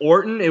 It was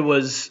Orton, it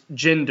was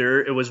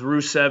Jinder, it was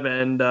Rusev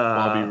and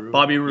Bobby Roode. Yeah,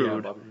 Bobby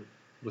Roode.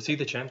 Was he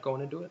the champ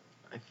going into it?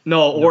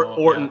 No,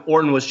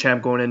 Orton was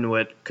champ going into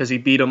it because he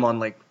beat him on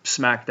like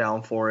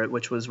SmackDown for it,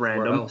 which was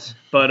random.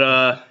 But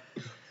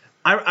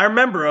I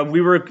remember we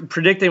were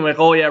predicting like,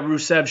 oh yeah,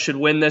 Rusev should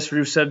win this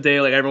Rusev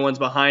Day, like everyone's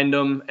behind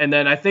him, and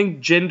then I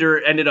think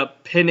Jinder ended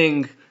up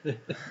pinning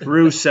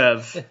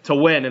Rusev to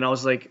win, and I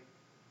was like,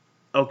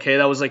 okay,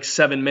 that was like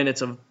 7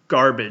 minutes of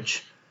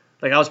garbage.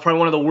 Like that was probably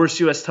one of the worst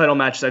U.S. title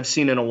matches I've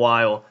seen in a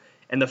while,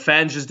 and the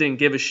fans just didn't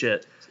give a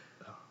shit.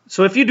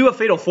 So if you do a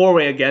Fatal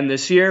 4-Way again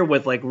this year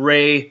with like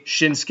Ray,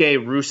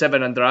 Shinsuke, Rusev,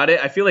 and Andrade,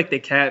 I feel like they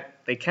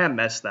can't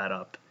mess that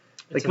up.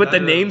 Like with the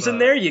names in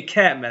there, you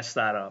can't mess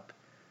that up.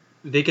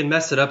 They can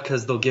mess it up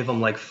because they'll give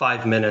them like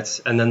 5 minutes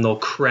and then they'll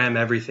cram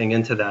everything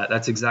into that.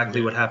 That's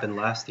exactly what happened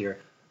last year.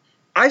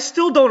 I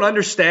still don't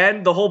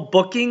understand the whole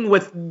booking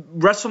with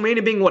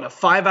WrestleMania being, a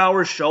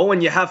 5-hour show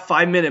and you have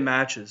 5-minute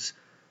matches.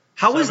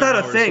 How is that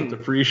a thing? The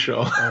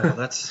pre-show. Oh,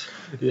 that's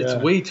it's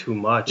way too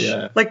much.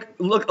 Yeah. Like,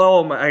 look,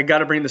 I got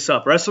to bring this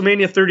up.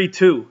 WrestleMania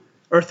 32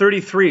 or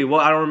 33. Well,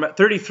 I don't remember.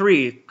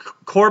 33.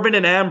 Corbin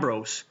and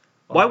Ambrose.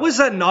 Why was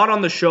that not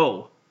on the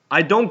show?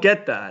 I don't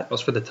get that. That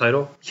was for the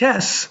title?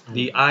 Yes.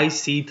 The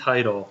IC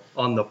title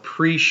on the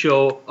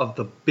pre-show of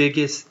the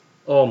biggest.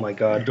 Oh my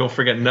God! Don't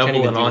forget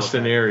Neville and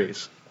Austin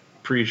Aries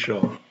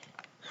pre-show.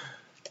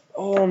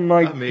 Oh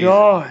my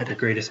God! The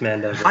greatest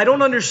man ever. I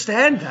don't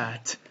understand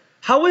that.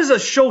 How is a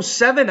show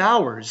 7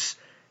 hours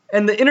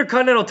and the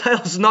Intercontinental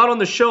title is not on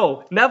the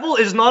show? Neville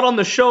is not on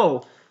the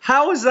show.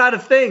 How is that a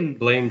thing?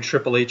 Blame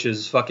Triple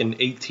H's fucking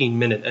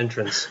 18-minute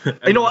entrance.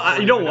 You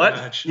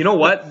know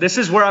what? This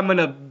is where I'm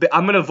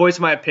gonna voice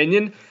my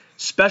opinion.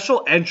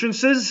 Special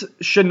entrances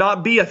should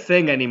not be a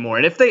thing anymore,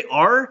 and if they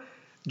are,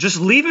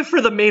 just leave it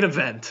for the main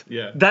event.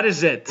 Yeah, that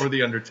is it. Or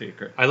the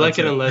Undertaker. I like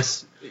it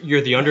unless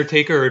you're the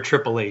Undertaker or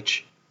Triple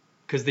H.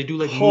 Because they do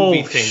like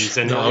movie things.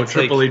 And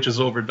Triple H has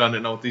overdone it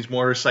now with these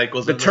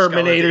motorcycles. The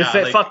Terminator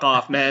thing. Fuck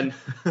off, man.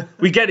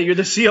 We get it. You're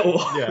the COO.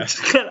 Yeah.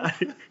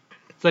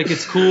 It's like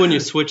it's cool when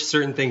you switch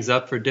certain things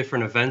up for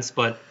different events,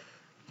 but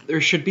there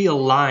should be a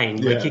line.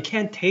 Yeah. Like you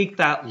can't take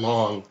that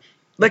long.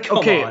 Like, come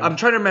on. I'm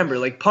trying to remember.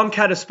 Like Punk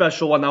had a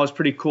special one that was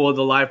pretty cool,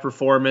 the live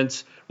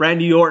performance.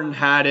 Randy Orton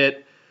had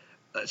it.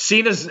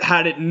 Cena's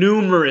had it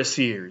numerous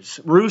years.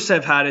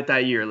 Rusev had it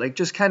that year. Like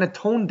just kind of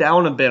toned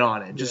down a bit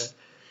on it. Just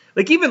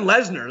like even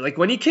Lesnar, like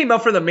when he came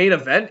out for the main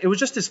event, it was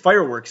just his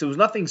fireworks. It was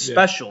nothing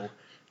special.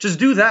 Just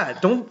do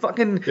that. Don't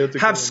fucking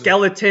have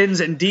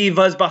skeletons and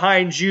divas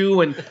behind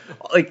you and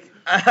like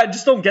I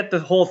just don't get the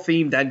whole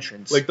themed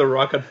entrance. Like the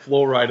Rock had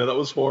Flow Rider, that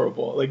was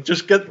horrible. Like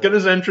just get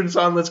his entrance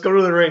on. Let's go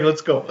to the ring.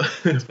 Let's go.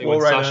 When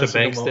Sasha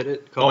Banks did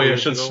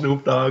it.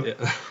 Snoop Dogg.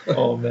 Yeah.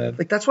 Oh man.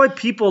 Like that's why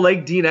people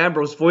like Dean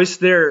Ambrose voice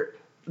their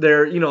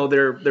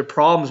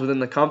problems within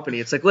the company.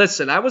 It's like,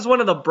 listen, I was one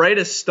of the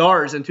brightest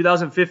stars in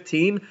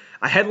 2015.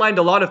 I headlined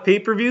a lot of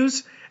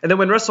pay-per-views, and then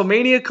when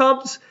WrestleMania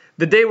comes,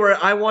 the day where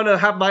I want to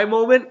have my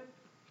moment,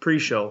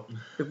 pre-show.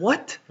 Like,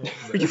 what?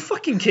 Are you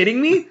fucking kidding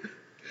me?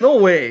 No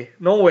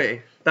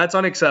way. That's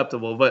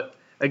unacceptable. But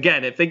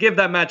again, if they give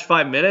that match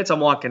 5 minutes, I'm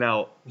walking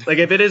out. Like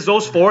if it is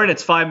those four and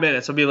it's 5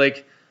 minutes, I'll be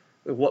like,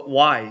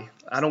 Why?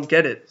 I don't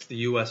get it. It's the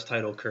U.S.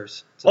 title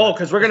curse.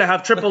 Because we're going to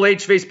have Triple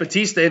H face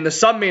Batista in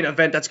the main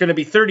event that's going to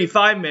be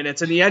 35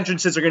 minutes, and the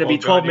entrances are going to be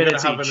 12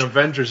 minutes you're gonna each. have an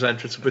Avengers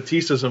entrance.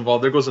 Batista's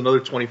involved. There goes another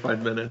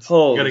 25 minutes.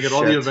 Holy you got to get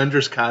all the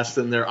Avengers cast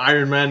in there.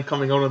 Iron Man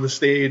coming out on the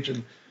stage,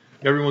 and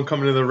everyone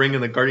coming to the ring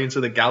in the Guardians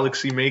of the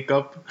Galaxy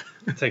makeup.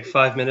 Take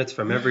 5 minutes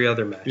from every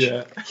other match.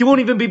 Yeah. He won't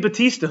even be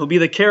Batista. He'll be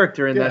the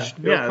character in that.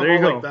 Yeah, there you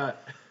go. Like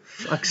that.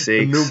 Fuck's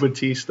The sakes. new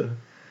Batista.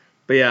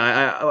 But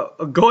yeah,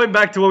 going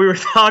back to what we were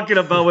talking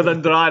about with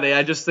Andrade,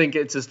 I just think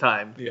it's his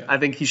time. Yeah. I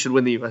think he should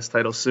win the U.S.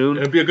 title soon.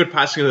 It'd be a good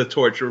passing of the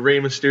torch. Rey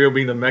Mysterio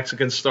being the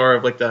Mexican star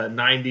of like the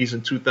 90s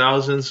and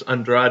 2000s.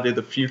 Andrade,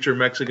 the future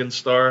Mexican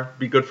star.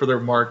 Be good for their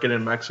market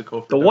in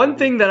Mexico. The one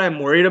thing that I'm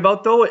worried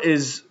about, though,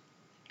 is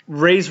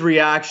Rey's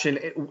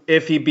reaction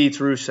if he beats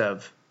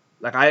Rusev.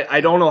 Like,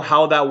 I don't know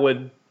how that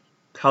would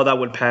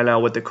pan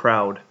out with the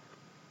crowd.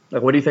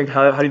 Like, what do you think?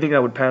 How do you think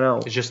that would pan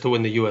out? It's just to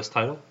win the U.S.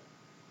 title?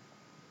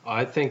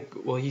 I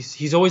think, well,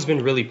 he's always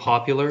been really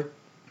popular.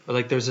 But,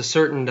 like, there's a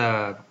certain,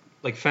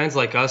 like, fans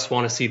like us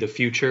want to see the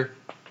future.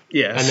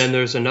 Yes. And then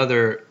there's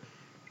another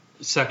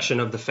section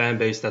of the fan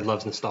base that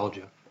loves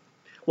nostalgia.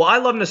 Well, I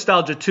love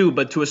nostalgia, too,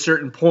 but to a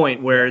certain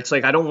point where it's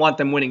like I don't want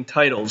them winning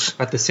titles.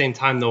 At the same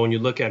time, though, when you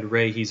look at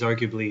Rey, he's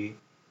arguably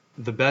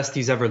the best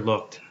he's ever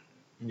looked.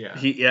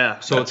 Yeah.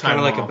 So it's kind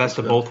of like a best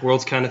of both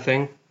worlds kind of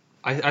thing.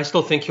 I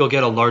still think he'll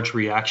get a large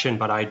reaction,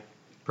 but I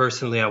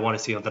want to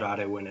see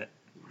Andrade win it.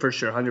 For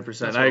sure,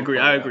 100%. I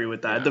agree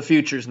with that. Yeah. The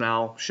future's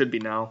now. Should be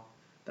now.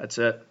 That's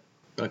it.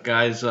 But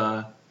guys,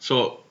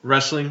 so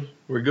wrestling,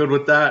 we're good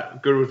with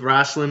that. Good with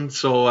wrestling.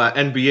 So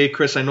NBA,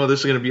 Chris, I know this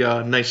is going to be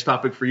a nice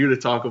topic for you to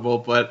talk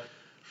about, but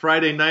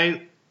Friday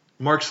night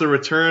marks the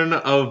return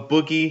of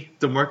Boogie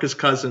DeMarcus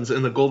Cousins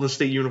in the Golden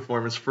State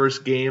uniform. His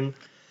first game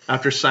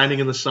after signing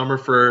in the summer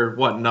for,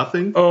 what,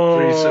 nothing?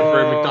 For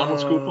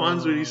McDonald's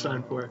coupons? What did he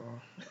sign for?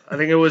 I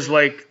think it was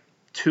like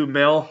 $2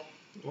 million.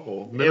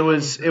 Oh, it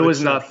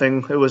was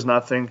nothing. It was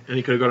nothing. And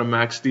he could have got a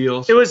max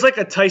deal. It was like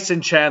a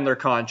Tyson Chandler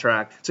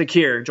contract. It's like,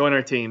 here, join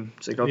our team.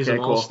 It's like, okay, he's an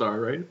cool. all-star,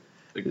 right?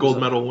 The gold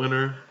medal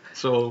winner.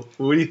 So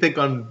what do you think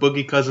on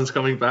Boogie Cousins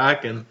coming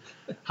back, and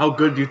how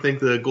good do you think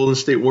the Golden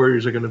State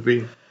Warriors are going to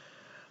be?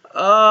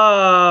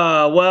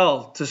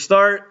 Well, to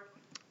start,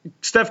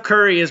 Steph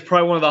Curry is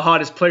probably one of the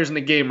hottest players in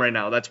the game right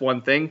now. That's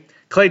one thing.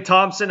 Klay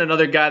Thompson,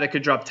 another guy that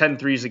could drop 10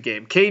 threes a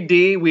game.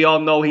 KD, we all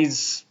know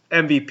he's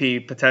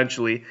MVP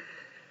potentially.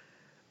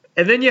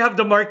 And then you have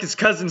DeMarcus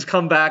Cousins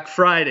come back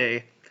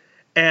Friday.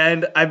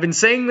 And I've been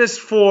saying this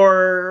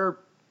for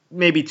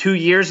maybe 2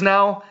 years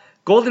now.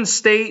 Golden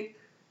State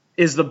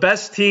is the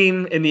best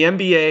team in the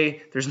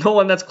NBA. There's no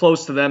one that's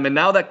close to them. And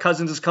now that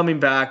Cousins is coming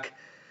back,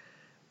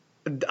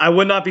 I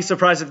would not be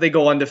surprised if they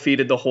go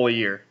undefeated the whole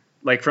year.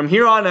 Like, from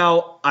here on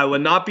out, I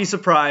would not be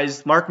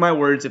surprised, mark my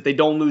words, if they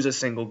don't lose a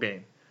single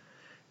game.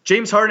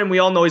 James Harden, we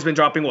all know he's been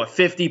dropping,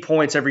 50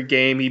 points every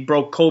game. He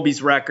broke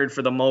Kobe's record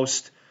for the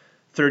most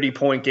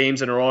 30-point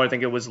games in a row. I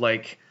think it was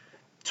like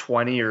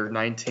 20 or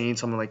 19,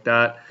 something like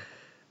that.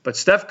 But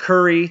Steph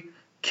Curry,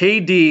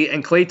 KD,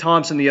 and Klay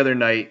Thompson the other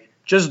night,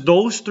 just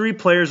those three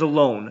players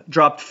alone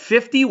dropped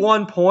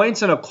 51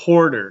 points in a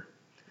quarter.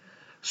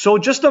 So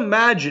just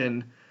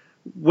imagine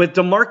with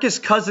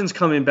DeMarcus Cousins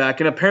coming back,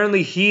 and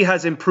apparently he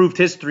has improved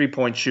his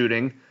three-point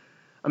shooting.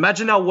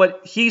 Imagine now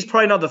he's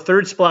probably now the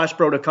third splash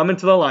bro to come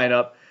into the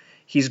lineup.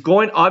 He's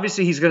going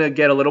to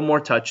get a little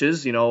more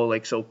touches,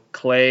 so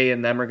Klay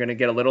and them are going to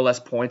get a little less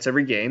points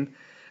every game.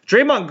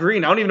 Draymond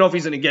Green, I don't even know if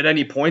he's going to get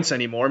any points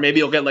anymore. Maybe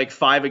he'll get like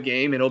 5 a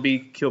game, and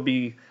he'll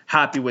be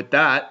happy with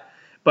that.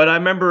 But I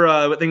remember,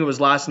 I think it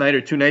was last night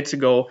or 2 nights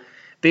ago,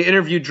 they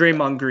interviewed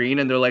Draymond Green,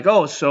 and they're like,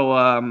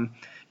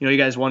 you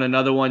guys won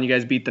another one. You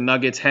guys beat the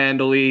Nuggets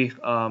handily.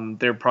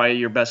 They're probably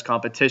your best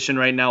competition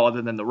right now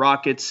other than the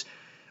Rockets.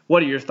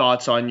 What are your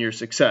thoughts on your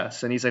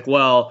success? And he's like,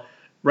 well,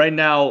 right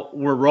now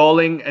we're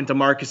rolling, and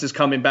DeMarcus is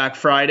coming back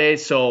Friday,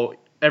 so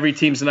every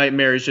team's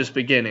nightmare is just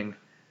beginning.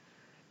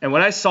 And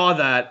when I saw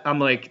that, I'm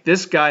like,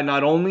 this guy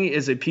not only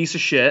is a piece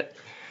of shit,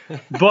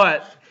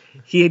 but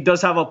he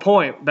does have a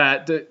point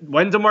that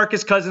when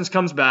DeMarcus Cousins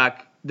comes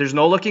back, there's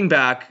no looking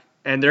back,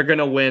 and they're going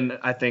to win,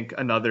 I think,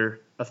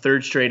 a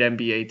third straight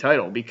NBA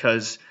title,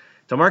 because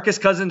DeMarcus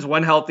Cousins,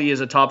 when healthy,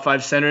 is a top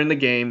 5 center in the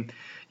game.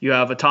 You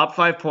have a top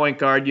 5 point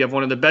guard. You have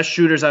one of the best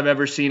shooters I've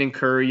ever seen in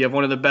Curry. You have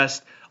one of the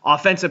best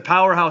offensive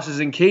powerhouses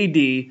in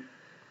KD.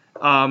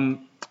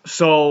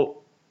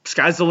 So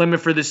sky's the limit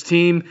for this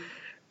team.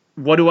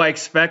 What do I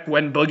expect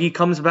when Boogie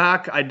comes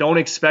back? I don't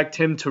expect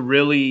him to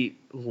really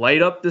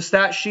light up the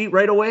stat sheet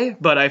right away,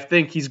 but I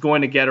think he's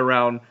going to get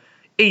around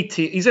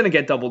 18. He's going to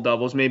get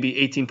double-doubles, maybe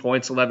 18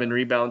 points, 11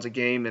 rebounds a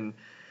game, and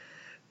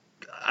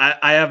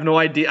I have no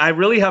idea. I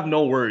really have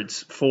no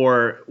words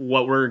for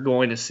what we're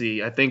going to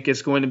see. I think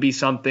it's going to be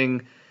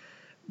something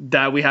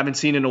that we haven't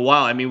seen in a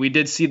while. I mean, we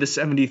did see the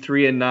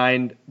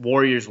 73-9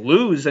 Warriors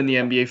lose in the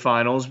NBA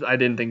Finals. I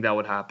didn't think that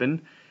would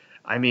happen.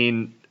 I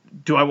mean,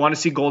 do I want to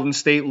see Golden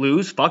State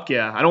lose? Fuck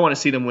yeah. I don't want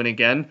to see them win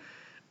again.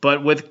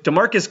 But with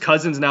DeMarcus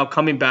Cousins now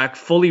coming back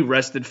fully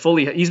rested,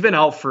 he's been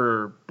out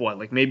for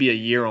maybe a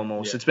year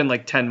almost. Yeah. It's been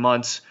like 10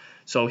 months.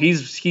 So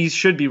he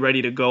should be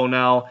ready to go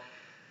now.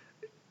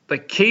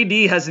 Like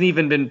KD hasn't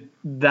even been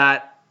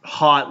that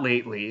hot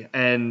lately,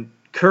 and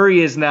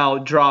Curry is now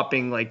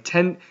dropping like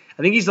 10.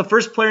 I think he's the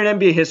first player in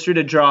NBA history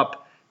to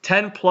drop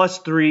 10 plus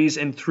threes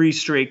in 3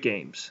 straight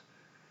games,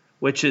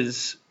 which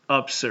is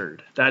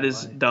absurd. That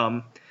is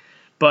dumb.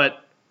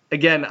 But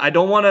again, I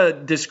don't want to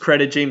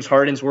discredit James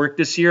Harden's work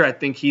this year. I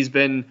think he's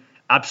been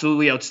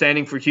absolutely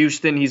outstanding for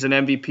Houston. He's an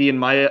MVP in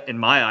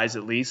my eyes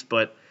at least.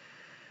 But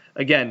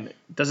again,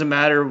 it doesn't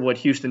matter what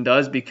Houston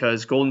does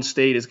because Golden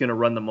State is going to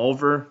run them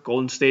over.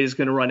 Golden State is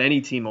going to run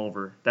any team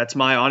over. That's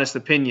my honest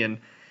opinion.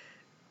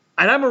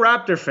 And I'm a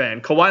Raptor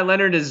fan. Kawhi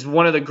Leonard is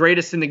one of the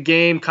greatest in the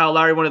game. Kyle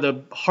Lowry, one of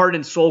the heart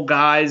and soul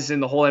guys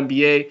in the whole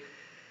NBA.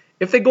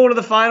 If they go to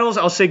the finals,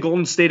 I'll say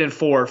Golden State in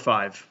 4 or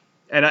 5.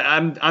 And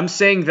I'm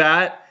saying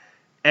that,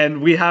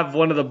 and we have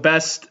one of the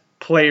best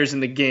players in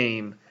the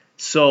game.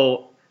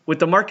 So with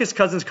DeMarcus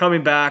Cousins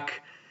coming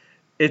back,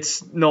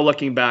 it's no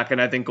looking back,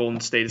 and I think Golden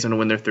State is going to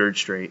win their 3rd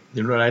straight.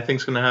 You know what I think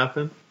is going to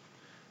happen?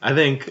 I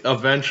think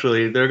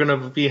eventually they're going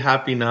to be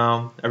happy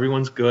now.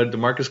 Everyone's good.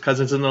 DeMarcus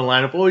Cousins in the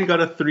lineup. Oh, you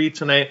got a 3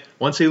 tonight.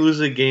 Once they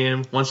lose a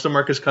game, once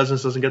DeMarcus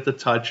Cousins doesn't get the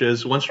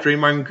touches, once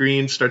Draymond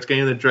Green starts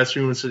getting in the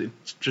dressing room and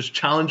just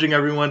challenging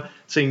everyone,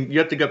 saying you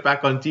have to get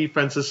back on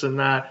defense, this and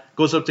that,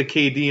 goes up to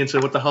KD and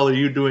says, what the hell are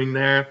you doing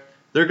there?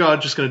 They're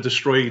just going to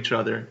destroy each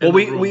other. Well,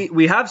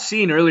 we have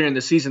seen earlier in the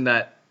season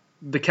that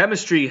the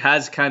chemistry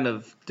has kind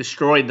of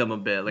destroyed them a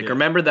bit.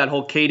 Remember that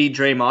whole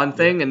KD-Draymond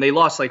thing? Yeah. And they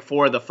lost like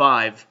 4 of the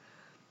 5.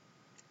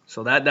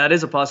 So that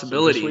is a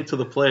possibility. So just wait till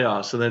the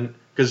playoffs, and then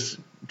because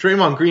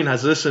Draymond Green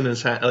has this in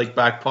his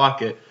back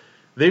pocket,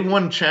 they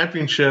won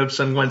championships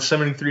and went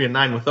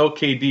 73-9 without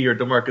KD or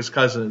DeMarcus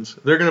Cousins.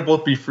 They're going to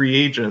both be free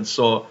agents,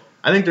 so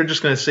I think they're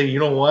just going to say, you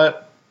know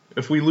what?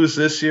 If we lose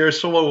this year,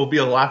 so what? We'll be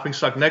a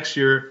laughingstock next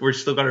year. We're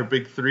still got our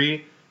big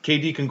 3.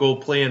 KD can go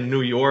play in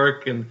New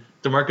York, and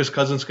DeMarcus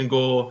Cousins can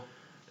go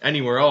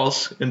anywhere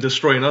else and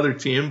destroy another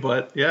team.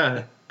 But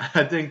yeah,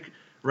 I think.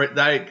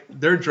 Right,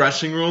 their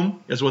dressing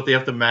room is what they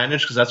have to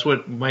manage because that's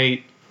what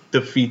might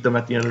defeat them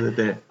at the end of the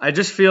day. I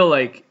just feel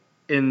like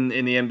in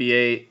the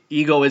NBA,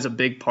 ego is a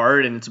big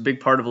part, and it's a big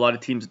part of a lot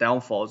of teams'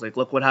 downfalls. Like,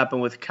 look what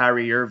happened with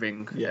Kyrie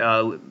Irving.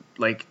 Yeah.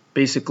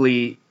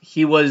 Basically,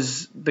 he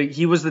was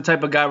the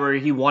type of guy where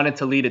he wanted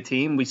to lead a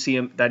team. We see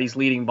him that he's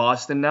leading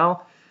Boston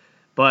now,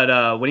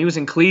 but when he was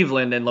in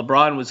Cleveland and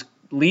LeBron was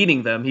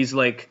leading them, he's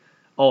like,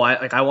 oh,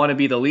 I want to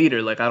be the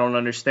leader. Like, I don't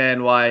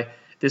understand why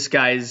this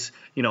guy's.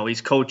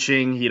 He's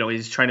coaching,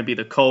 he's trying to be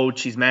the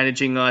coach. He's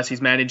managing us. He's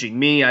managing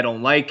me. I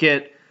don't like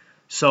it.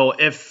 So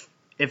if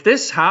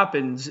this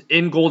happens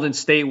in Golden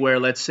State where,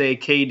 let's say,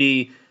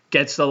 KD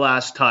gets the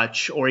last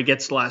touch or he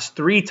gets the last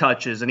 3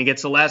 touches and he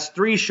gets the last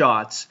 3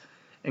 shots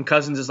and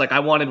Cousins is like,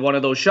 I wanted one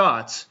of those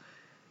shots,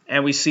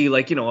 and we see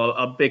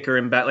a bicker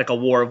and bat, like a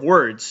war of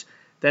words,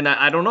 then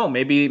I don't know.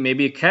 Maybe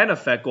it can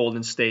affect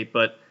Golden State.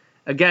 But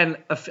again,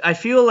 I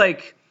feel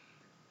like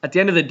at the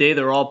end of the day,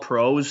 they're all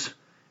pros.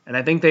 And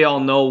I think they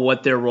all know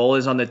what their role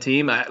is on the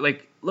team.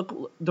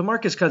 Look,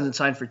 DeMarcus Cousins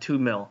signed for $2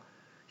 million.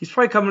 He's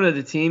probably coming to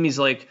the team. He's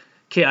like,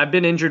 okay, I've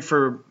been injured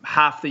for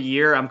half the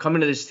year. I'm coming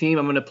to this team.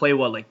 I'm going to play,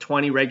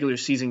 20 regular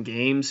season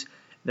games.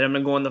 Then I'm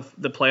going to go in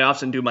the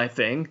playoffs and do my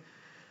thing.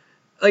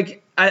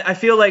 I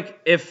feel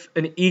like if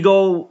an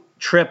ego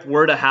trip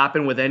were to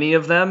happen with any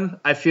of them,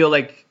 I feel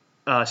like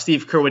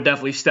Steve Kerr would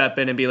definitely step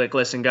in and be like,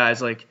 listen,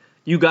 guys,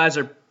 you guys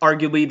are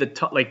arguably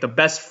the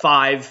best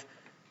 5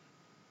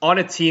 on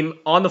a team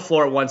on the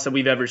floor at once that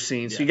we've ever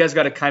seen. So you guys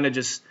got to kind of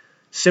just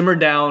simmer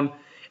down.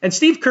 And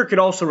Steve Kerr could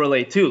also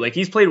relate too.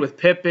 He's played with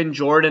Pippen,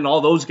 Jordan, all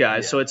those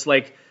guys. Yeah. So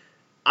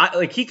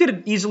it's he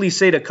could easily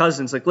say to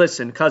Cousins,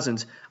 listen,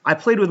 Cousins, I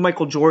played with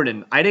Michael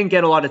Jordan. I didn't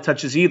get a lot of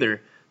touches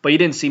either, but you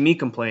didn't see me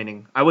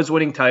complaining. I was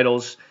winning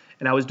titles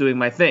and I was doing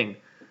my thing.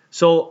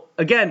 So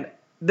again,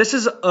 this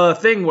is a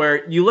thing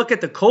where you look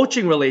at the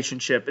coaching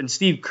relationship and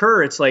Steve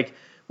Kerr, it's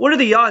what are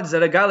the odds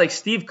that a guy like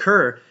Steve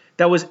Kerr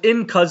that was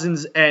in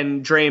Cousins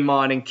and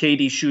Draymond and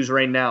KD's shoes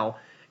right now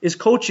is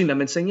coaching them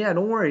and saying, yeah,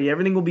 don't worry,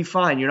 everything will be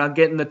fine. You're not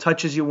getting the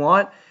touches you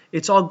want.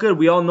 It's all good.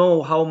 We all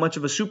know how much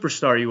of a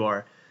superstar you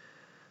are.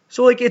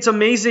 So, it's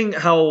amazing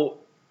how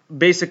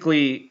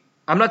basically,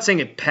 I'm not saying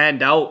it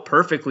panned out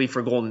perfectly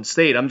for Golden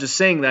State. I'm just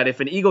saying that if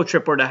an ego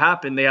trip were to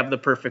happen, they have the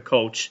perfect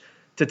coach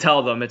to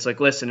tell them. It's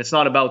listen, it's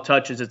not about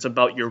touches. It's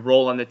about your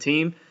role on the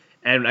team.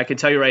 And I can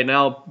tell you right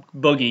now,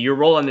 Boogie, your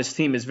role on this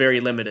team is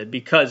very limited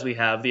because we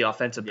have the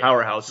offensive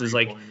powerhouses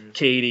like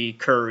KD,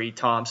 Curry,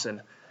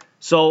 Thompson.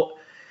 So,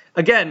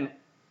 again,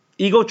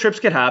 ego trips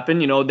can happen.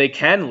 They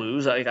can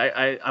lose.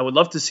 I would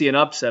love to see an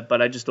upset,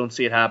 but I just don't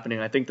see it happening.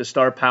 I think the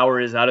star power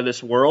is out of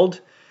this world.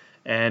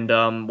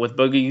 And with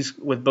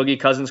Boogie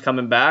Cousins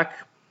coming back,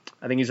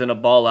 I think he's going to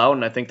ball out,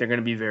 and I think they're going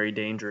to be very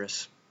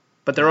dangerous.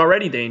 But they're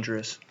already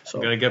dangerous. So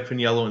I'm going to get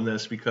Pagniello in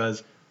this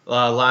because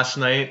last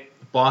night,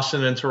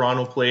 Boston and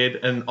Toronto played,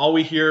 and all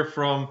we hear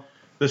from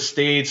the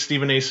States,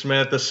 Stephen A.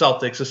 Smith, the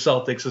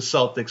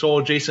Celtics.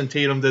 Oh, Jason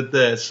Tatum did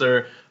this.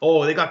 Or,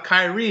 oh, they got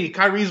Kyrie.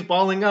 Kyrie's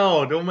balling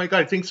out. Oh, my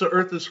God, he thinks the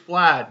earth is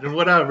flat and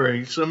whatever.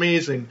 He's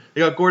amazing.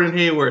 They got Gordon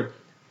Hayward.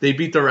 They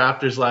beat the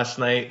Raptors last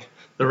night.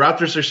 The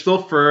Raptors are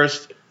still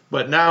first,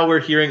 but now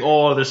we're hearing,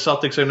 oh, the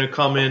Celtics are going to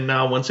come in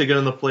now. Once they get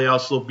in the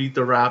playoffs, they'll beat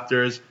the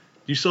Raptors. Do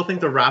you still think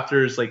the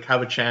Raptors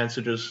have a chance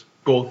to just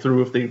go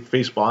through if they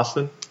face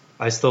Boston?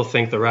 I still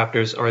think the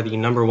Raptors are the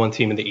number one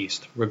team in the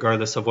East,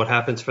 regardless of what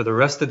happens for the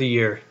rest of the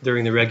year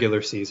during the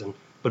regular season.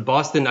 But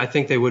Boston, I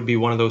think they would be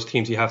one of those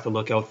teams you have to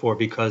look out for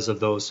because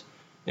of those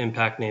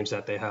impact names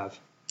that they have.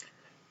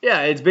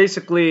 Yeah, it's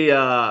basically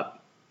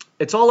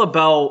it's all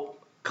about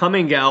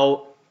coming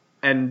out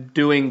and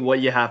doing what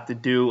you have to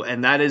do,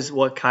 and that is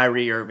what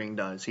Kyrie Irving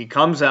does. He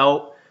comes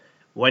out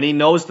when he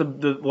knows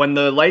when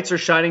the lights are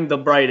shining the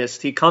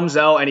brightest. He comes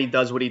out and he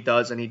does what he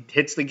does, and he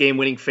hits the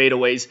game-winning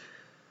fadeaways.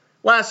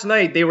 Last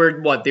night, they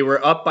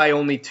were up by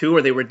only 2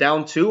 or they were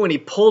down 2, and he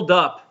pulled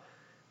up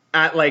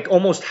at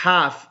almost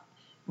half.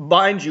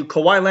 Mind you,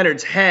 Kawhi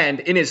Leonard's hand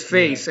in his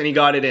face, and he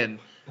got it in.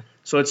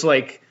 So it's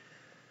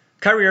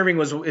Kyrie Irving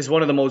is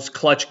one of the most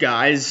clutch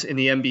guys in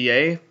the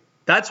NBA.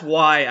 That's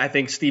why I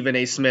think Stephen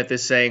A. Smith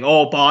is saying,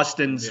 oh,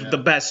 Boston's the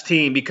best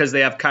team because they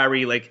have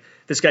Kyrie.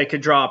 This guy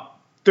could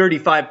drop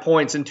 35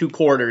 points in 2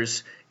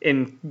 quarters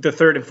in the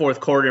third and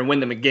fourth quarter and win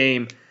them a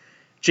game.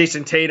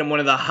 Jason Tatum, one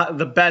of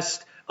the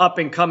best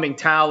up-and-coming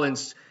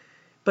talents.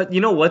 But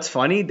you know what's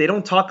funny? They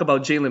don't talk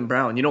about Jaylen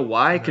Brown. You know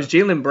why? Because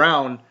Jaylen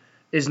Brown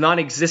is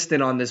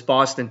non-existent on this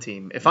Boston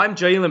team. If I'm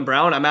Jaylen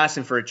Brown, I'm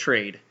asking for a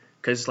trade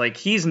because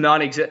he's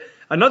non-existent.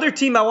 Another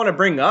team I want to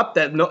bring up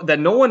that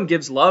no one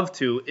gives love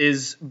to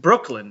is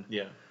Brooklyn.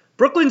 Yeah,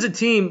 Brooklyn's a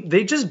team,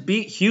 they just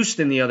beat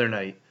Houston the other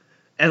night.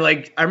 And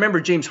I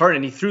remember James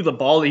Harden, he threw the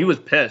ball. He was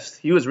pissed.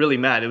 He was really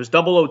mad. It was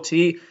double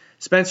OT.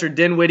 Spencer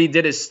Dinwiddie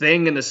did his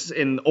thing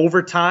in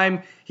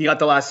overtime. He got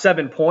the last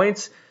 7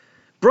 points.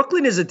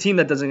 Brooklyn is a team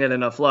that doesn't get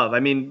enough love. I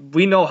mean,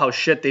 we know how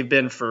shit they've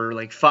been for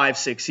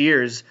 5-6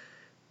 years,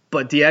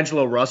 but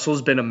D'Angelo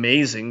Russell's been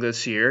amazing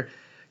this year.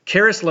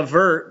 Karis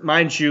LeVert,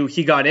 mind you,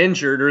 he got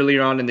injured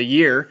earlier on in the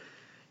year.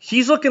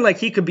 He's looking like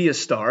he could be a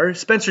star.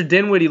 Spencer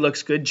Dinwiddie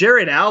looks good.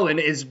 Jared Allen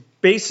is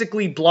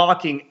basically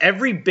blocking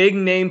every big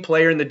name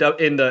player in the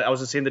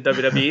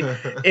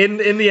WWE in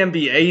the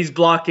NBA. He's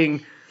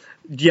blocking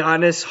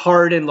Giannis,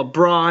 Harden,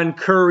 LeBron,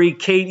 Curry,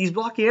 Kate. He's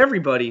blocking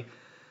everybody.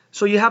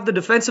 So you have the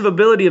defensive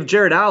ability of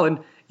Jared Allen.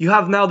 You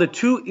have now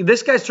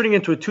this guy's turning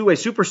into a two-way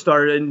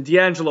superstar in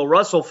D'Angelo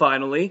Russell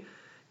finally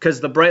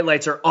because the bright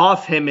lights are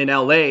off him in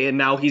LA and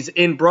now he's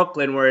in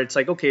Brooklyn where it's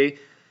okay,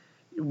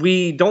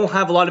 we don't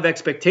have a lot of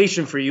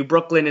expectation for you.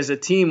 Brooklyn is a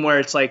team where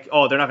it's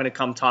oh, they're not going to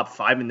come top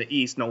 5 in the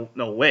East. No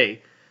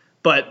way.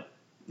 But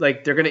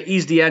they're going to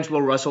ease D'Angelo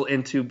Russell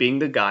into being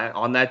the guy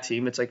on that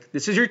team. It's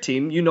this is your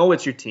team. You know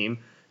it's your team.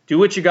 Do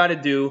what you got to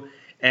do,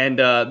 and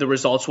the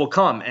results will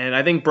come. And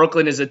I think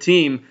Brooklyn is a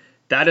team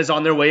that is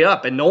on their way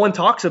up, and no one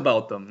talks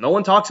about them. No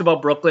one talks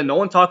about Brooklyn. No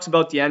one talks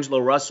about D'Angelo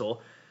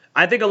Russell.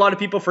 I think a lot of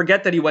people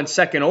forget that he went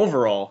 2nd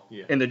overall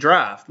in the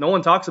draft. No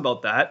one talks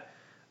about that.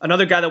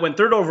 Another guy that went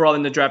 3rd overall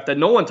in the draft that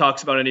no one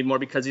talks about anymore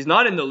because he's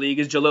not in the league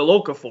is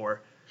Jahlil Okafor.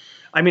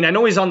 I mean, I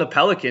know he's on the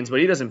Pelicans, but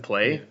he doesn't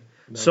play. Yeah,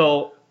 no.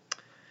 So,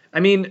 I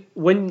mean,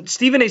 when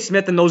Stephen A.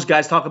 Smith and those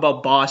guys talk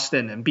about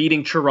Boston and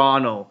beating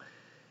Toronto,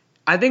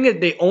 I think that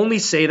they only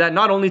say that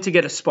not only to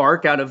get a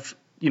spark out of,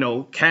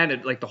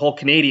 Canada, the whole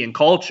Canadian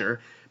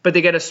culture, but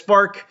they get a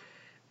spark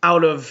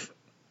out of,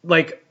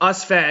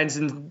 us fans.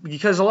 And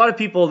because a lot of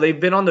people, they've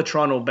been on the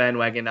Toronto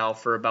bandwagon now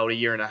for about a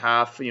year and a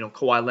half.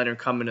 Kawhi Leonard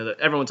coming to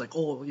everyone's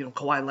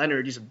Kawhi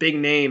Leonard, he's a big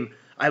name.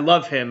 I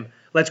love him.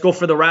 Let's go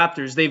for the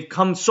Raptors. They've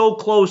come so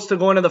close to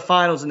going to the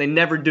finals and they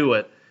never do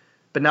it.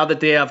 But now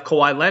that they have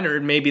Kawhi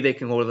Leonard, maybe they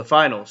can go to the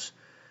finals.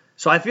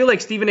 So I feel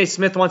like Stephen A.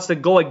 Smith wants to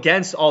go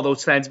against all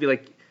those fans, be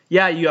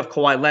yeah, you have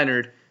Kawhi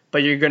Leonard,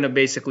 but you're going to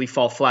basically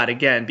fall flat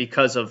again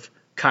because of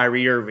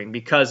Kyrie Irving,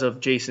 because of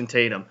Jason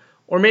Tatum,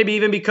 or maybe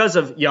even because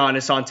of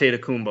Giannis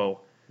Antetokounmpo.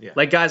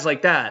 Yeah. Guys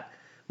like that.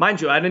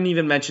 Mind you, I didn't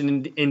even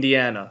mention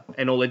Indiana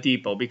and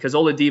Oladipo because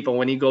Oladipo,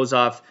 when he goes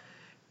off,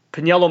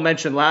 Pagniello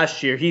mentioned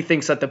last year, he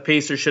thinks that the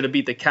Pacers should have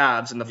beat the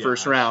Cavs in the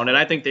first round, and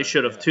I think they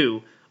should have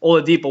too.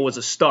 Oladipo was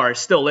a star,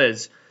 still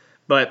is.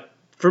 But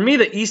for me,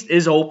 the East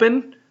is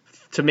open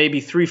to maybe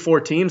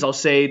 3-4 teams. I'll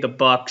say the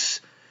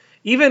Bucks.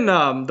 Even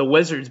the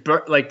Wizards,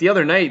 the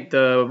other night,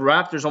 the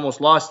Raptors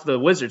almost lost to the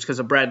Wizards because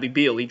of Bradley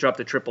Beal. He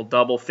dropped a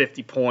triple-double,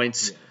 50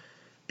 points. Yeah.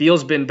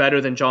 Beal's been better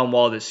than John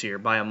Wall this year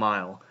by a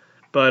mile.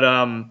 But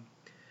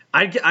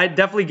I'd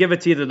definitely give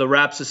it to either the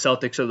Raps, the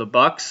Celtics, or the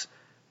Bucks.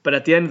 But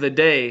at the end of the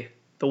day,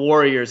 the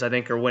Warriors, I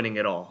think, are winning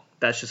it all.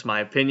 That's just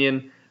my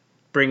opinion.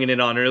 Bringing it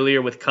on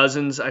earlier with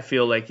Cousins, I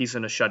feel like he's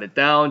going to shut it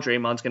down.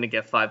 Draymond's going to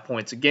get 5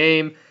 points a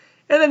game.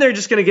 And then they're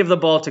just going to give the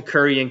ball to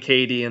Curry and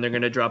KD, and they're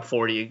going to drop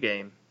 40 a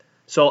game.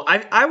 So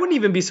I wouldn't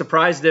even be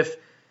surprised if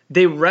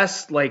they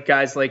rest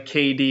guys like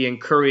KD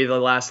and Curry the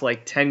last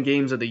 10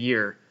 games of the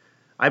year.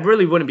 I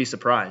really wouldn't be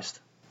surprised.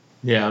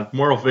 Yeah,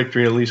 moral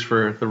victory at least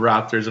for the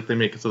Raptors if they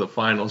make it to the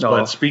finals. No.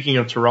 But speaking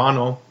of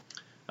Toronto,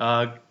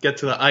 get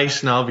to the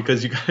ice now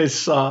because you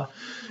guys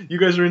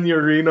were in the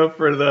arena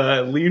for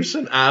the Leafs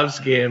and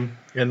Avs game,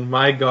 and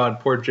my God,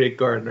 poor Jake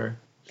Gardiner.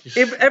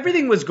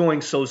 Everything was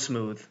going so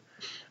smooth.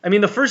 I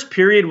mean, the first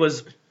period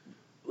was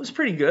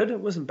pretty good. It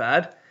wasn't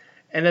bad.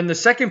 And then the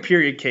second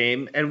period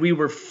came, and we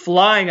were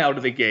flying out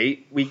of the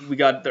gate. We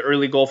got the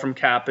early goal from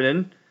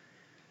Kapanen.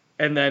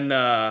 And then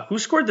who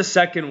scored the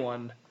second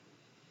one?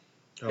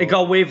 It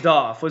got waved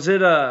off. Was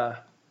it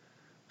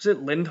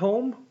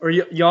Lindholm or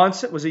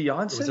Janssen? Was it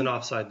Janssen? It was an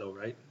offside though,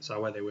 right? Is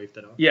that why they waved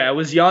it off? Yeah, it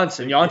was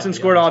Janssen. Janssen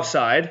scored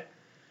offside.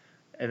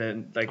 And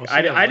then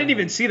I didn't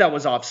even see that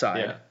was offside.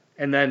 Yeah.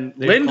 And then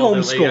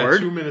Lindholm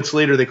scored. 2 minutes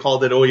later, they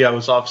called it. Oh yeah, it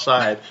was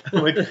offside.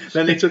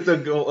 Then they took the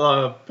goal,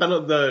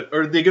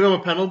 or they give him a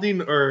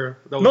penalty, or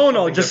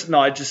it just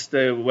went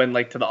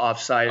to the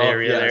offside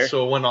area there.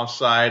 So it went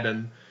offside,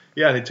 and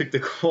they took the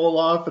goal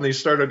off, and they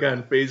started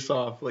again face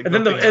off. And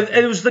then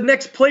it was the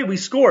next play we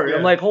scored. Yeah.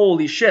 I'm like,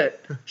 holy shit,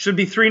 should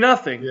be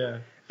 3-0. Yeah.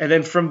 And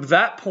then from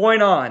that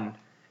point on,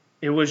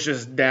 it was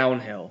just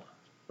downhill,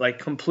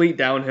 complete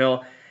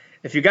downhill.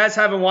 If you guys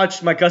haven't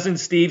watched my cousin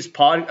Steve's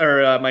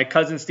my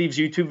cousin Steve's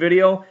YouTube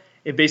video,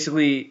 it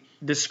basically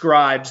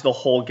describes the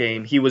whole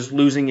game. He was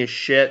losing his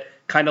shit,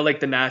 kind of like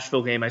the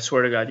Nashville game. I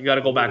swear to God, you got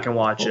to go back and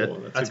watch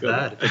it. That's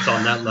bad. It's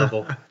on that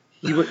level.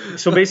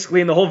 So basically,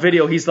 in the whole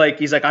video, he's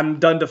like, I'm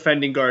done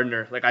defending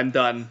Gardiner. I'm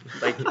done.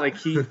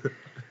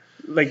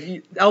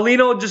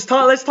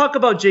 Aulino, let's talk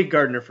about Jake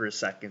Gardiner for a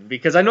second,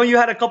 because I know you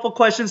had a couple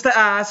questions to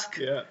ask.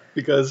 Yeah,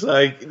 because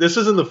this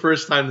isn't the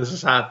first time this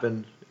has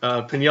happened.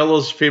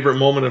 Pagniello's favorite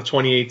moment of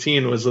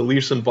 2018 was the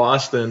Leafs in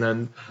Boston,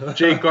 and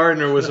Jake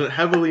Gardiner was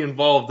heavily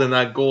involved in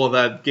that goal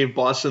that gave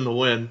Boston the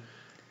win.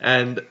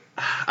 And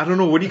I don't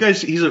know, what do you guys?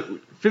 He's a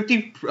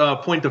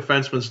 50-point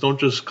defenseman. Don't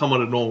just come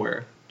out of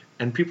nowhere,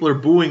 and people are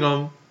booing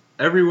him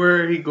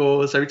everywhere he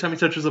goes. Every time he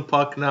touches a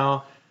puck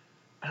now.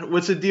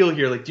 What's the deal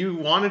here? Do you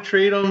want to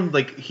trade him?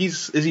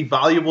 Is he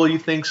valuable, you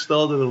think,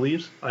 still to the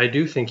Leafs? I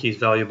do think he's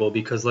valuable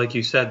because, like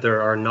you said,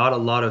 there are not a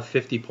lot of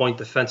 50-point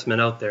defensemen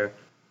out there.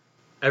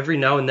 Every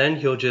now and then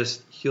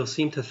he'll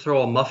seem to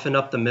throw a muffin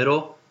up the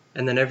middle,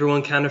 and then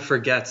everyone kind of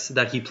forgets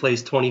that he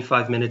plays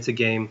 25 minutes a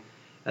game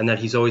and that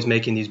he's always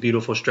making these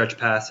beautiful stretch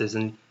passes.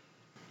 And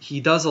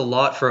he does a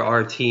lot for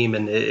our team,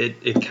 and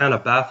it kind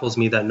of baffles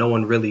me that no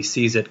one really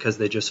sees it because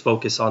they just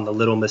focus on the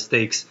little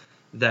mistakes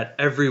that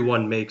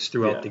everyone makes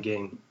throughout the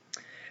game.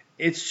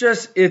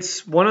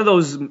 It's one of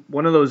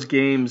those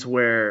games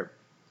where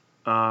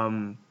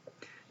Kadri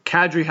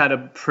had a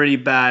pretty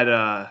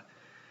bad.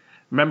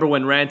 Remember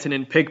when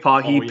Rantanen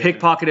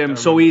pickpocketed him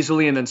so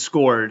easily and then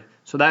scored.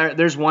 So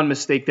there's one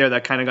mistake there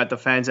that kind of got the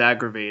fans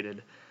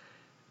aggravated.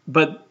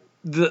 But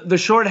the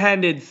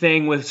shorthanded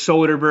thing with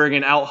Soderberg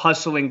and out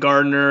hustling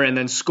Gardiner and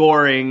then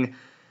scoring,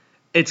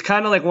 it's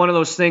kind of like one of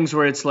those things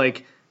where it's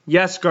like,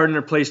 yes,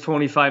 Gardiner plays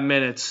 25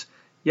 minutes.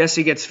 Yes,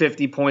 he gets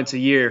 50 points a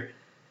year.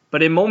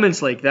 But in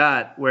moments like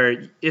that,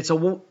 where it's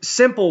a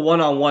simple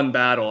one-on-one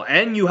battle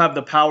and you have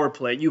the power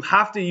play, you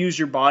have to use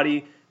your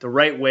body the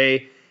right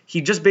way. He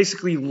just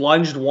basically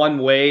lunged one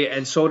way,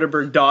 and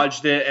Soderberg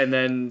dodged it, and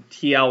then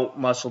he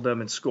out-muscled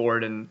him and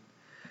scored, and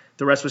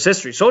the rest was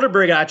history.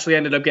 Soderberg actually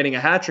ended up getting a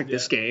hat-trick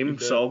this game,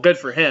 so good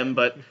for him.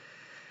 But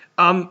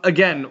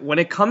again, when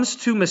it comes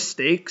to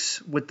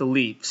mistakes with the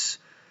Leafs,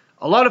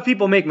 a lot of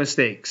people make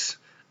mistakes.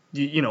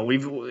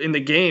 We've in the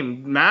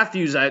game,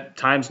 Matthews at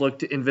times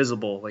looked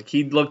invisible.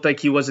 He looked like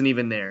he wasn't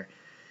even there.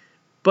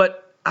 But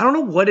I don't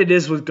know what it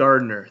is with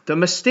Gardiner. The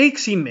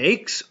mistakes he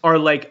makes are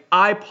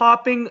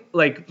eye-popping,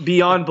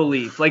 beyond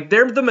belief.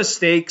 They're the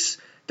mistakes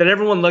that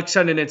everyone looks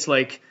at and it's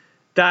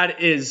that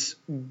is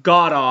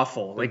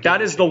god-awful.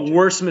 That is the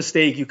worst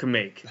mistake you can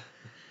make.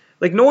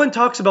 No one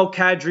talks about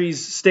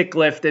Kadri's stick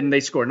lift and they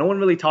score. No one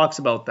really talks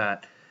about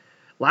that.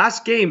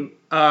 Last game,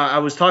 I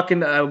was talking,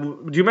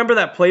 do you remember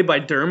that play by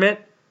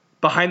Dermott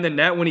behind the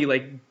net when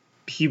it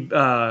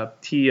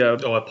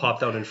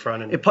popped out in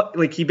front.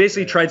 And he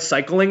basically tried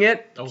cycling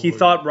it. He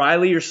thought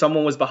Riley or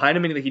someone was behind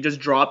him, and he just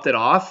dropped it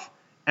off.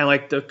 And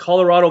the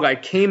Colorado guy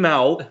came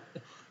out,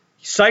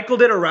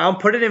 cycled it around,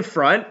 put it in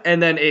front,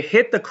 and then it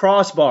hit the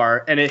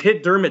crossbar and it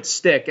hit Dermott's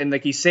stick, and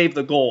he saved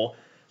the goal.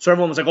 So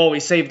everyone was like, "Oh,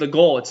 he saved the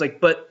goal." It's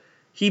but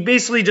he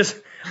basically just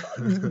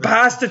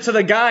passed it to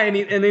the guy, and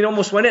it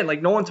almost went in.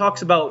 No one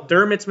talks about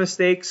Dermott's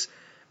mistakes.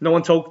 No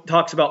one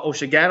talks about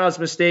Oshigano's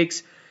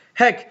mistakes.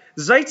 Heck,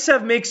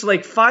 Zaitsev makes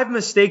 5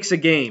 mistakes a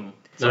game.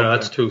 No,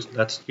 that's two.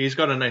 He's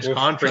got a nice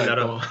contract,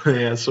 though.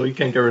 Yeah, so he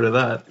can't get rid of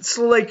that.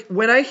 So,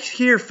 when I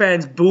hear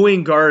fans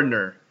booing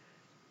Gardiner,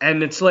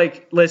 and it's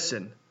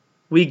listen,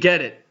 we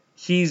get it.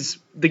 He's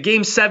the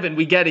game 7.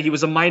 We get it. He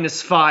was a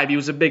 -5. He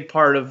was a big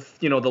part of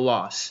the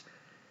loss.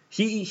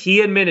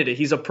 He admitted it.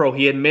 He's a pro.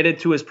 He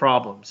admitted to his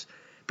problems.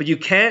 But you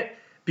can't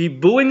be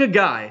booing a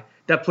guy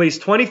that plays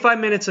 25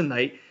 minutes a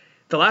night.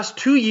 The last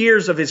 2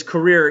 years of his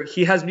career,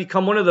 he has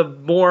become one of the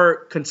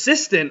more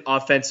consistent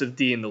offensive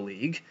D in the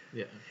league.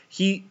 Yeah.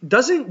 He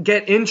doesn't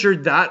get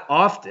injured that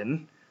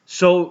often.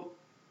 So,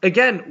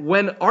 again,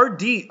 when our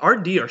D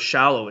are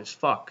shallow as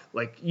fuck.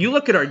 You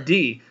look at our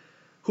D,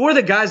 Who are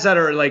the guys that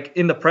are like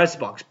in the press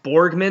box?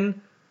 Borgman?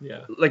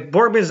 Yeah. Like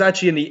Borgman is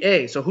actually in the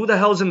A. So who the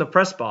hell's in the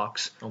press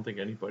box? I don't think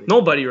anybody.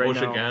 Nobody right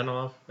now.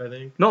 Oshiganov, I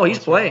think. No, he's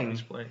playing.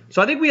 He's playing.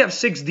 So I think we have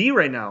 6D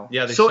right now.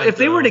 Yeah. So if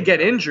they were to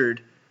get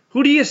injured,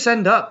 who do you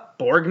send up?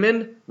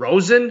 Borgman?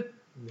 Rosen?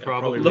 Yeah,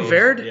 Probably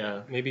Laverde?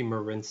 Yeah. Maybe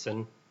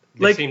Marinson.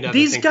 Like,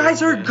 these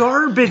guys are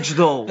garbage,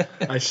 though.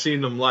 I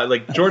seen them live.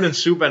 Like, Jordan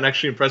Subban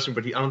actually impressed me,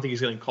 but I don't think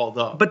he's getting called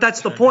up. But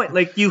that's the point.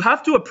 Like, you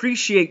have to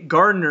appreciate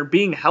Gardiner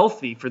being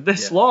healthy for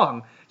this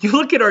long. You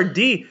look at our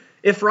D.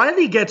 If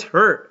Riley gets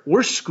hurt,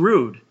 we're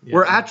screwed. Yeah.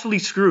 We're actually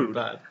screwed.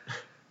 Bad.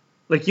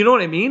 Like, you know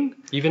what I mean?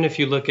 Even if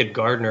you look at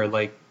Gardiner,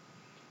 like,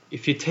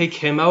 if you take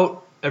him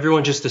out,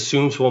 everyone just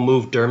assumes we'll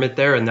move Dermott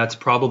there, and that's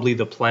probably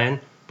the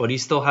plan. But he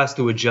still has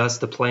to adjust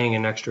to playing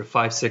an extra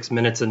 5-6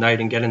 minutes a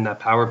night and getting that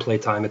power play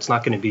time. It's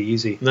not going to be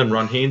easy. And then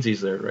Ron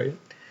Hainsey's there, right?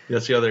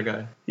 That's the other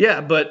guy. Yeah,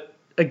 but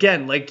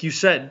again, like you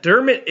said,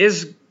 Dermott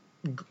is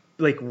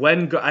like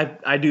when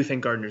I do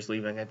think Gardiner's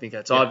leaving. I think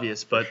that's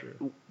obvious. But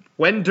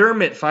when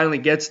Dermott finally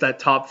gets that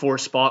top 4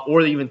 spot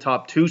or even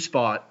top 2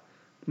 spot,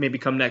 maybe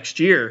come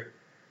next year,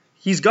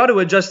 he's got to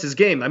adjust his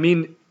game. I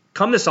mean,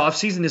 come this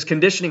offseason, his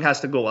conditioning has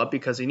to go up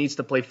because he needs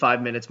to play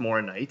 5 minutes more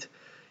a night.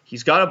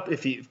 He's got to,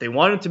 if they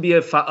want him to be a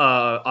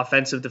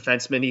offensive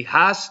defenseman, he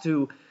has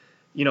to,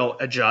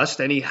 adjust,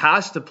 and he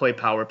has to play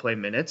power play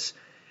minutes.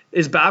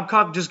 Is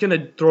Babcock just going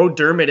to throw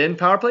Dermott in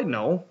power play?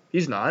 No,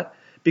 he's not.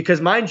 Because,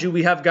 mind you,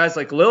 we have guys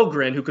like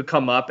Liljegren who could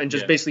come up and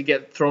just basically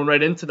get thrown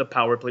right into the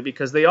power play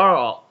because they are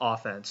all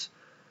offense.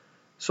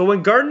 So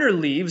when Gardiner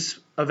leaves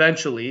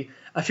eventually,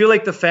 I feel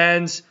like the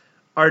fans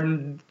are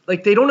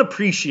like they don't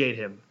appreciate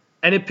him.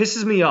 And it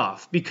pisses me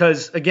off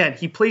because, again,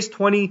 he plays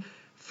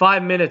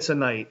 25 minutes a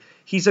night.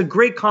 He's a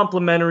great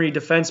complementary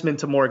defenseman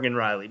to Morgan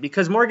Rielly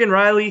because Morgan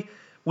Rielly,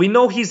 we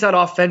know he's that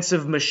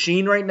offensive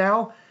machine right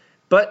now,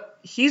 but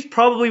he's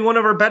probably one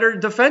of our better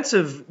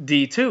defensive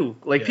D too.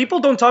 Like people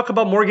don't talk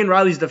about Morgan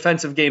Rielly's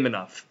defensive game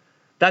enough.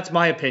 That's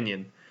my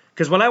opinion.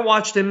 Because when I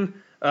watched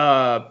him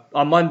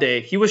on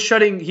Monday, he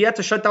had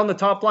to shut down the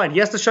top line. He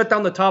has to shut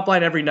down the top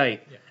line every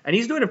night. Yeah. And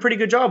he's doing a pretty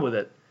good job with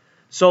it.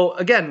 So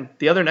again,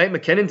 the other night,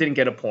 McKinnon didn't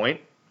get a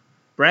point.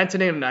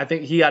 Brantanen, I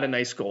think he had a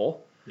nice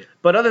goal. Yeah.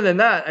 But other than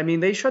that, I mean,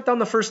 they shut down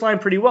the first line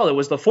pretty well. It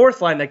was the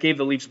fourth line that gave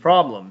the Leafs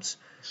problems.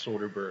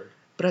 Soderberg.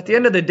 But at the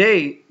end of the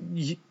day,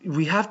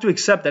 we have to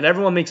accept that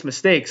everyone makes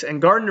mistakes, and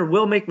Gardiner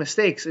will make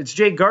mistakes. It's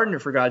Jake Gardiner,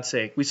 for God's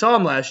sake. We saw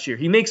him last year.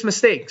 He makes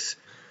mistakes.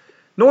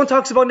 No one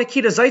talks about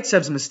Nikita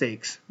Zaitsev's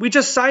mistakes. We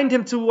just signed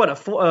him to, a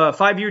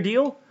 5-year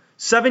deal?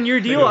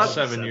 7-year deal?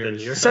 7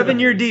 years.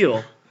 7-year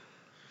deal.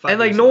 And,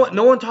 like,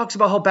 no one talks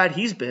about how bad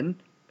he's been.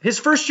 His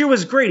first year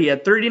was great. He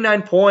had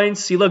 39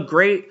 points. He looked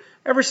great.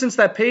 Ever since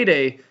that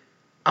payday,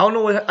 I don't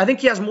know. I think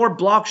he has more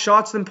blocked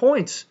shots than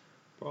points.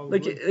 Probably.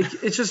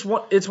 It's just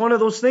it's one of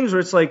those things where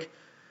it's like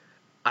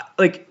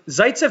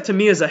Zaitsev to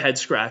me is a head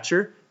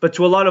scratcher, but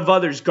to a lot of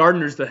others,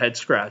 Gardiner's the head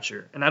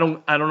scratcher, and I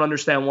don't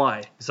understand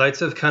why.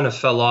 Zaitsev kind of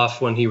fell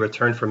off when he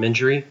returned from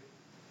injury,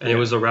 and it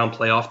was around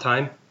playoff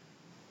time,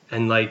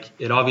 and like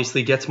it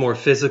obviously gets more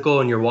physical,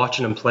 and you're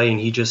watching him play, and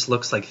he just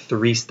looks like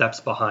 3 steps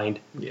behind.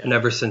 Yeah. And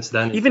ever since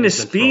then, even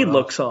his speed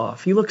looks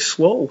off. He looks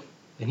slow.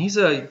 And he's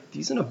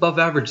an above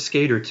average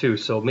skater too,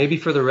 so maybe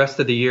for the rest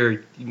of the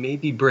year,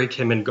 maybe break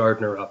him and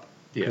Gardiner up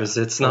because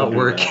it's not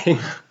working.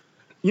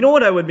 You know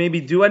what I would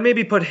maybe do? I'd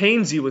maybe put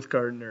Hainsey with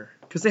Gardiner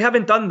because they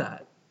haven't done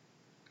that.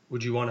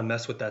 Would you want to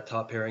mess with that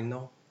top pairing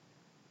though?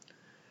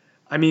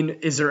 I mean,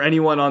 is there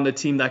anyone on the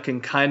team that can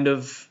kind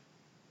of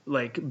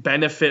like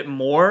benefit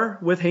more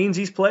with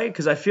Hainsey's play?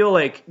 Because I feel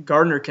like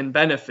Gardiner can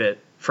benefit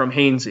from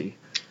Hainsey.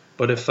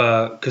 But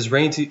because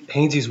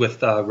Hainsey's with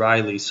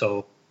Rielly,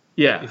 so.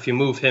 Yeah. If you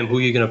move him, who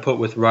are you going to put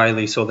with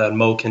Rielly so that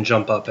Mo can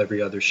jump up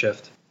every other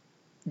shift?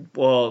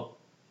 Well,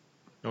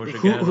 I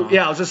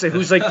was just say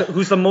who's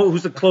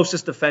the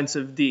closest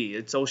defensive D?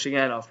 It's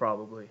Oshiganov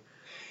probably,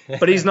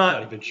 but he's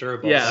not even sure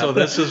about that. So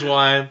this is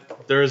why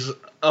there's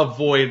a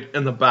void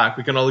in the back.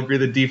 We can all agree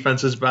the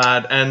defense is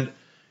bad, and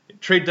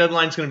trade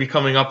deadline's going to be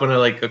coming up in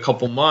a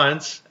couple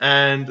months,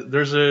 and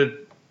there's a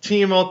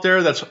team out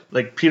there that's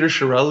like Peter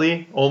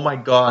Chiarelli. Oh my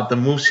God, the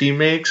moves he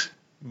makes.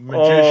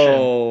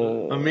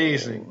 Magician.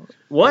 Amazing.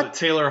 What?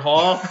 Taylor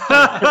Hall.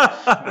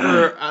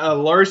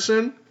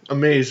 Larson.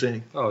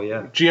 Amazing. Oh,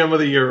 yeah. GM of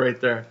the year right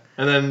there.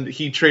 And then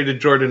he traded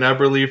Jordan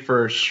Eberle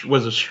for,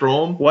 was it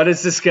Strome? What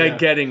is this guy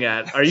getting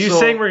at? Are you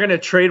saying we're going to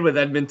trade with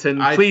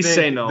Edmonton? Please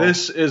say no.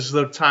 This is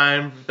the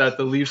time that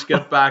the Leafs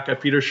get back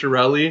at Peter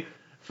Chiarelli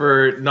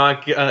for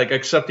not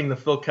accepting the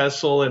Phil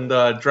Kessel and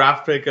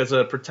draft pick as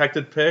a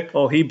protected pick.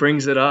 Oh, he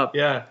brings it up.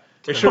 Yeah.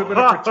 It should have been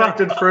a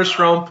protected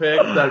first-round pick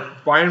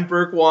that Brian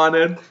Burke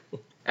wanted,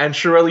 and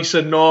Chiarelli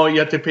said, no, you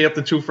have to pay up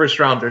the 2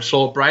 first-rounders.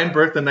 So Brian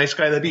Burke, the nice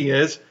guy that he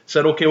is,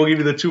 said, okay, we'll give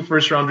you the 2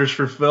 first-rounders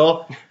for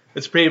Phil.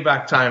 It's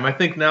payback time. I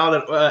think now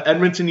that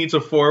Edmonton needs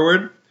a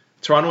forward,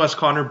 Toronto has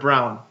Connor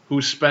Brown,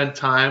 who spent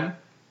time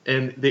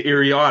in the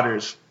Erie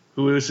Otters,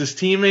 who was his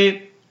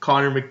teammate,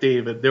 Connor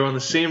McDavid. They were on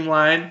the same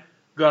line,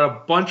 got a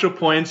bunch of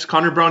points.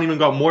 Connor Brown even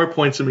got more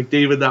points than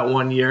McDavid that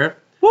one year.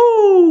 Woo!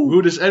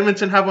 Who does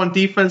Edmonton have on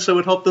defense that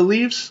would help the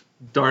Leafs?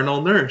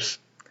 Darnell Nurse.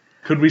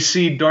 Could we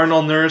see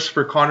Darnell Nurse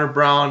for Connor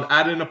Brown,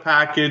 add in a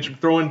package,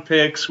 throw in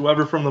picks,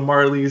 whoever from the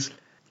Marlies?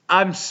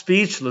 I'm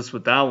speechless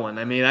with that one.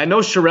 I mean, I know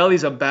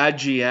Chiarelli's a bad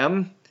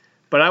GM,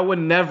 but I would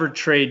never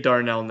trade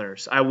Darnell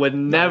Nurse. I would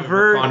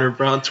never. Connor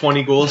Brown,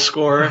 20-goal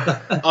scorer,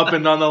 up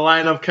and down the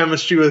lineup,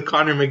 chemistry with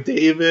Connor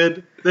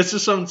McDavid. This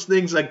is some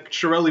things like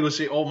Chiarelli would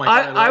say, "Oh my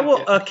God,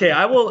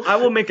 I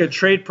will make a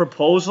trade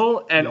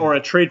proposal or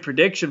a trade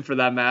prediction for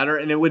that matter,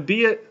 and it would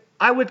be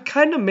I would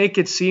kind of make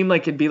it seem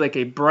like it'd be like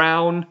a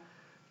Brown,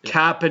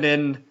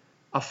 Kapanen,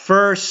 a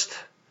first,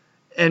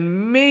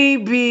 and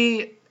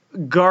maybe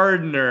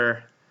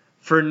Gardiner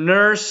for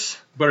Nurse.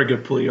 Better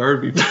get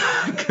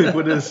Pugliarvi.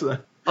 What is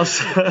that?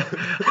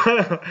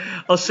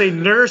 I'll say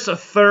Nurse, a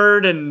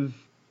third, and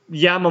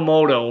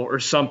Yamamoto or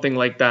something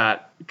like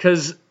that.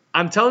 Because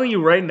I'm telling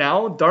you right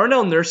now,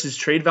 Darnell Nurse's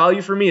trade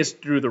value for me is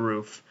through the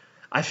roof.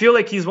 I feel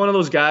like he's one of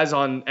those guys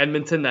on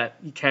Edmonton that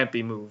he can't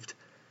be moved.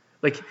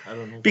 Like, I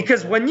don't know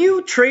because when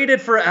you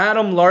traded for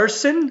Adam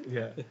Larson,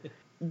 Yeah.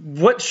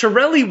 what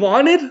Chiarelli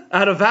wanted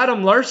out of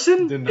Adam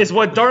Larson is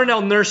what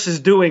Darnell Nurse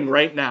is doing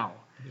right now.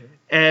 Yeah.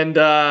 And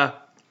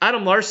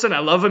Adam Larson, I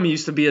love him. He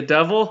used to be a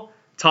Devil,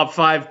 top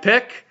 5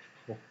 pick.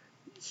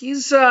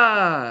 He's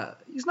not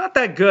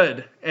that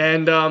good.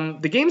 And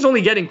the game's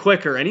only getting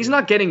quicker, and he's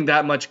not getting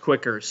that much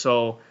quicker.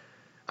 So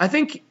I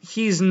think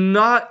he's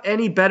not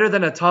any better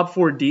than a top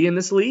 4D in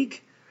this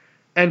league.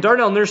 And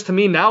Darnell Nurse, to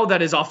me, now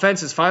that his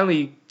offense is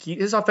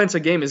his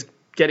offensive game is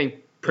getting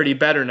pretty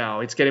better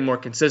now. It's getting more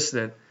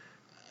consistent.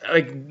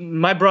 Like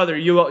my brother,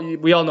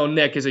 we all know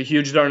Nick is a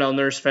huge Darnell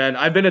Nurse fan.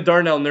 I've been a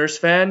Darnell Nurse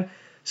fan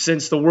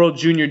since the World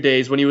Junior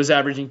days when he was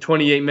averaging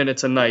 28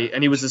 minutes a night,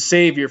 and he was a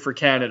savior for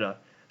Canada.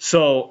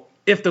 So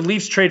if the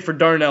Leafs trade for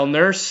Darnell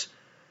Nurse,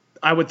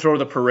 I would throw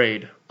the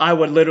parade. I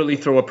would literally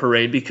throw a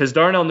parade because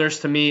Darnell Nurse,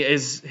 to me,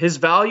 his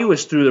value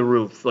is through the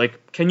roof.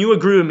 Like, can you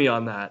agree with me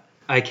on that?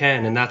 I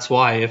can, and that's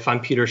why if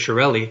I'm Peter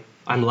Chiarelli,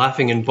 I'm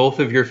laughing in both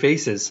of your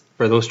faces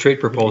for those trade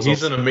proposals.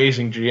 He's an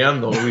amazing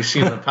GM, though. We've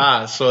seen in the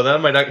past. So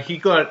he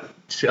got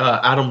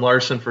Adam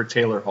Larson for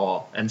Taylor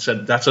Hall and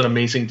said, that's an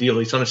amazing deal.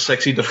 He's not a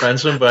sexy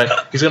defenseman,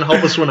 but he's going to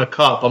help us win a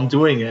cup. I'm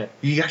doing it.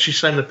 He actually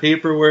signed the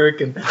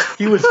paperwork, and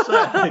he was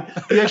set.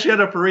 Like, he actually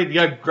had a parade. He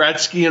got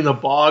Gretzky in the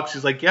box.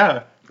 He's like,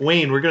 yeah,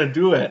 Wayne, we're going to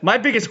do it. My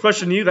biggest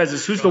question to you guys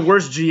is, who's the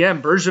worst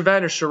GM,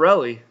 Bergevin or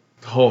Chiarelli?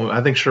 Oh,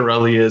 I think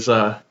Chiarelli is...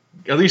 at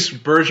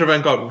least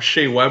Bergevin got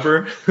Shea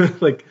Weber.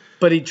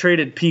 But he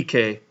traded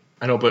PK.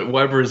 I know, but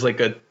Weber is like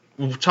a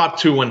top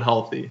 2 when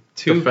healthy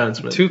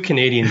defenseman. 2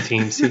 Canadian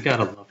teams. You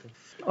gotta love it.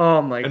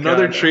 Oh my god.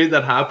 Another trade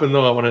that happened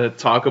though I want to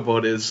talk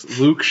about is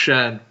Luke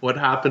Shen. What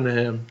happened to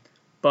him?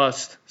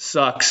 Bust.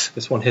 Sucks.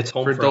 This one hits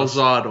home for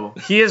Delzato.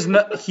 He's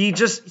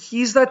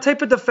that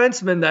type of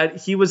defenseman that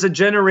he was a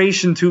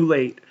generation too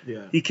late.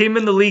 Yeah. He came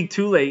in the league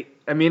too late.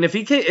 I mean, if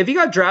he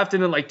got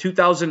drafted in like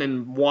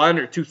 2001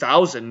 or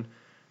 2000,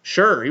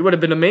 sure, he would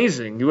have been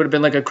amazing. He would have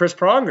been like a Chris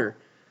Pronger.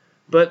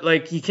 But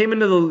like he came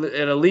into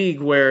a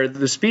league where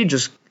the speed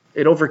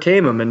it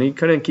overcame him and he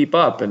couldn't keep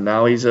up, and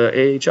now he's a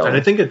AHL. And I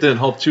think it didn't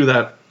help too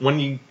that when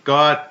he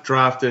got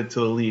drafted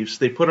to the Leafs,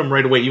 they put him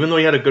right away. Even though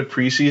he had a good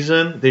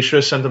preseason, they should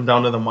have sent him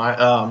down to the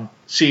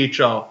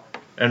CHL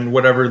and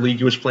whatever league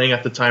he was playing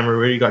at the time or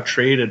where he got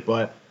traded.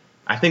 But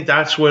I think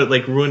that's what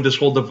like ruined his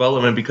whole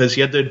development because he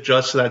had to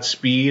adjust to that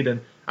speed,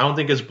 and I don't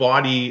think his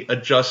body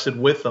adjusted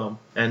with him,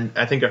 and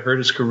I think it hurt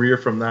his career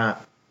from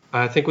that.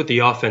 I think with the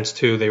offense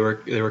too, they were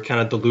kind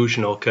of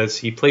delusional because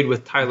he played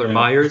with Tyler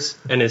Myers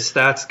and his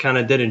stats kind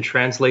of didn't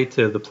translate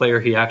to the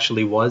player he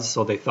actually was.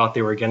 So they thought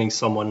they were getting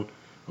someone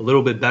a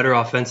little bit better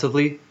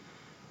offensively,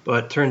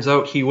 but turns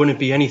out he wouldn't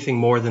be anything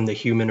more than the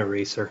human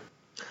eraser.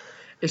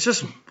 It's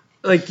just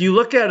like you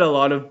look at a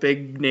lot of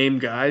big name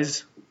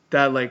guys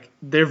that like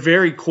they're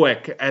very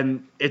quick,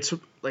 and it's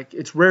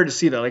rare to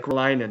see that. Like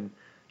Rolainen,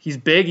 he's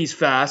big, he's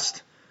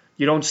fast.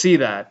 You don't see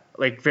that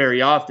like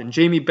very often.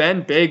 Jamie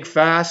Benn, big,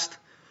 fast.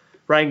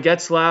 Ryan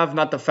Getzlav,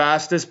 not the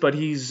fastest, but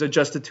he's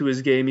adjusted to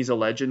his game. He's a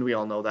legend. We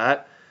all know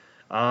that.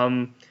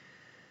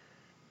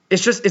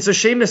 It's a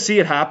shame to see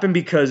it happen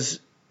because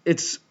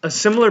it's a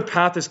similar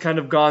path has kind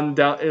of gone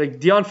down.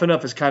 Like Dion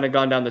Phaneuf has kind of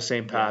gone down the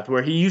same path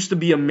where he used to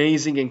be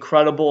amazing,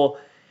 incredible,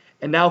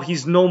 and now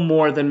he's no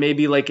more than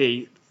maybe like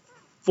a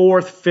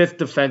 4th, 5th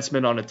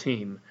defenseman on a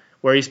team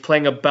where he's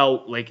playing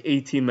about like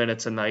 18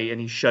 minutes a night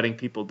and he's shutting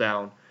people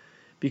down.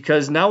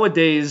 Because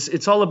nowadays,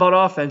 it's all about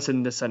offense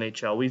in this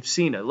NHL. We've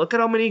seen it. Look at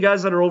how many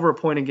guys that are over a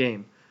point a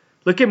game.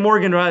 Look at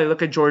Morgan Rielly.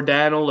 Look at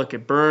Giordano. Look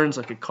at Burns.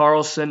 Look at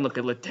Carlson. Look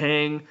at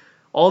Letang.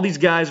 All these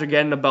guys are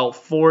getting about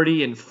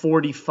 40 and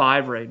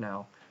 45 right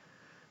now.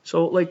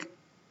 So, like,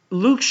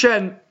 Luke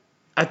Schenn,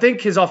 I think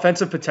his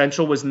offensive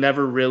potential was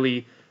never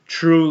really,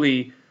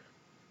 truly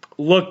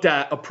looked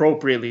at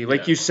appropriately.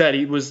 Like you said,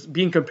 he was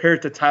being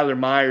compared to Tyler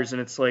Myers,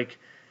 and it's like,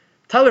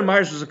 Tyler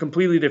Myers was a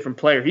completely different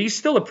player. He's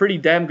still a pretty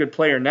damn good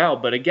player now,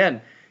 but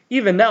again,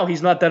 even now,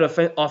 he's not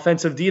that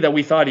offensive D that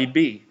we thought he'd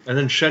be. And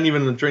then Shen,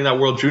 even during that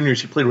World Juniors,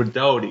 he played with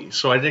Doughty.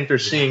 So I think they're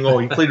seeing,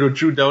 he played with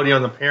Drew Doughty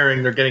on the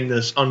pairing. They're getting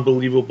this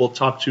unbelievable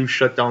top 2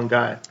 shutdown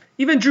guy.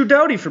 Even Drew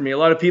Doughty for me. A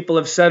lot of people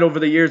have said over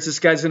the years this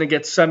guy's going to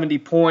get 70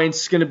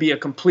 points, going to be a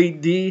complete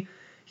D.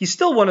 He's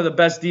still one of the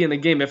best D in the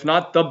game, if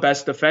not the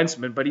best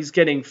defenseman, but he's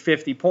getting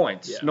 50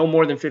 points, no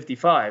more than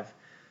 55.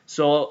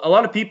 So a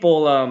lot of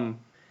people, I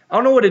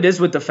don't know what it is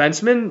with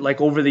defensemen, like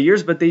over the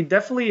years, but they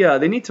definitely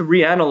they need to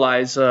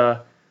reanalyze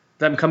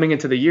them coming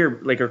into the year,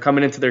 like or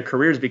coming into their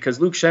careers, because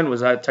Luke Shen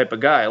was that type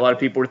of guy. A lot of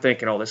people were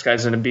thinking, oh, this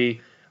guy's going to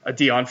be a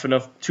Dion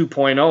Phaneuf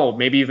 2.0,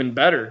 maybe even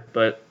better,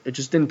 but it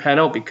just didn't pan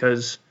out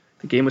because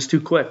the game was too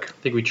quick.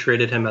 I think we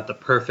traded him at the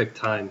perfect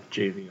time.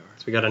 JVR.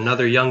 So we got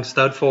another young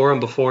stud for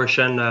him before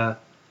Shen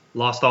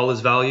lost all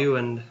his value,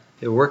 and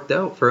it worked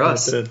out for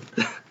us.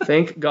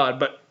 Thank God.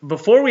 But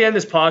before we end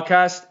this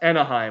podcast,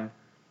 Anaheim,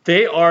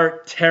 they are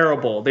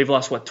terrible. They've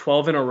lost,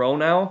 12 in a row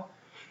now?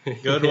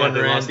 Good one,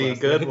 Randy.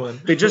 Good one.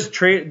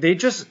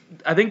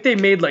 I think they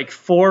made like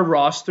 4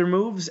 roster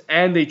moves,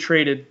 and they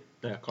traded.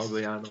 Yeah,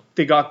 Cogliano.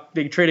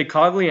 They traded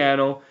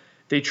Cogliano.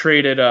 They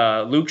traded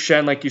Luke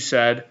Shen, like you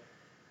said.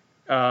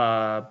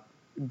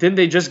 Didn't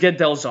they just get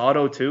Del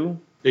Zotto too?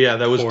 Yeah,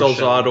 that was Del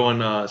Zotto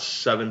and a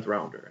 7th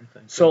rounder, I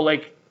think. So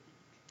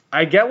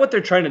I get what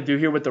they're trying to do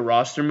here with the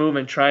roster move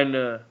and trying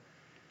to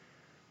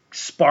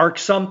spark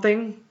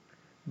something,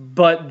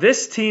 but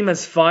this team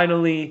has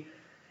finally.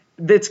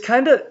 It's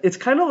kind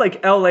of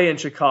like LA and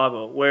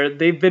Chicago, where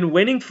they've been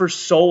winning for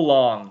so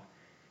long,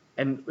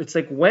 and it's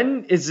like,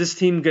 when is this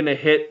team gonna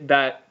hit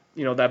that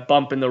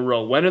bump in the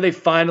road? When are they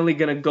finally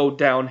gonna go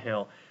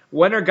downhill?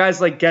 When are guys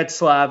like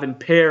Getzlav and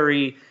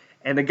Perry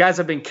and the guys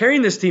that have been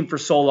carrying this team for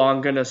so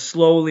long gonna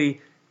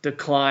slowly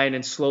decline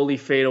and slowly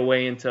fade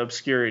away into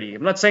obscurity?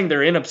 I'm not saying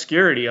they're in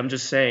obscurity. I'm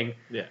just saying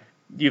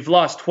you've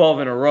lost 12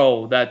 in a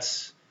row.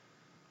 It's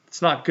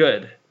not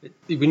good.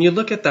 When you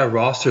look at that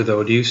roster,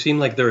 though, do you seem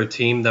like they're a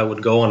team that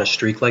would go on a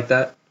streak like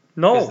that?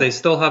 No. Because they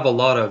still have a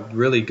lot of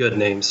really good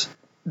names.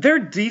 Their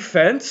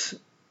defense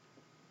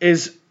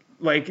is,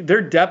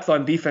 their depth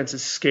on defense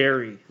is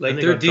scary. Like,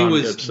 their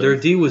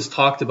D was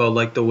talked about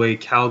like the way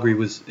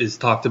Calgary is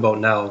talked about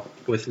now,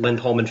 with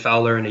Lindholm and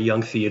Fowler and a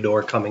young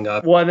Theodore coming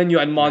up. Well, and then you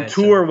had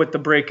Montour with the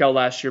breakout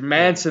last year.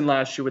 Manson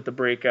last year with the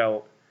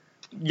breakout.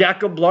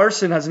 Jakob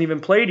Larsson hasn't even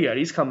played yet.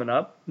 He's coming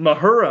up.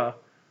 Mahura,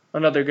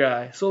 another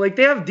guy. So,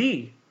 they have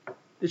D.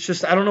 It's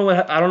just I don't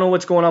know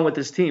what's going on with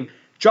this team.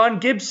 John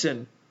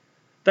Gibson,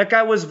 that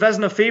guy was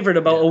Vezina favorite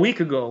about a week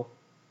ago.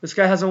 This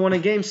guy hasn't won a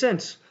game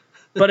since.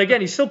 But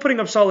again, he's still putting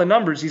up solid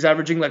numbers. He's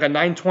averaging a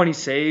 920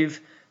 save.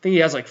 I think he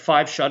has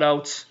 5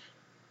 shutouts.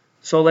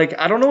 So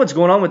I don't know what's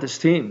going on with this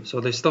team.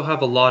 So they still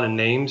have a lot of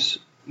names,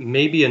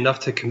 maybe enough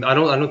to. I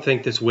don't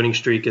think this winning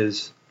streak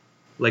is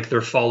they're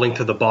falling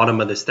to the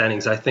bottom of the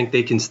standings. I think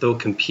they can still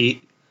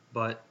compete.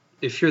 But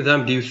if you're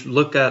them, do you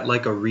look at a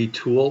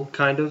retool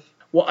kind of?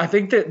 Well, I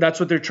think that's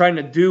what they're trying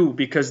to do,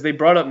 because they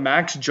brought up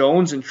Max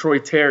Jones and Troy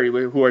Terry,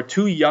 who are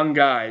 2 young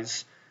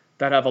guys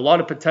that have a lot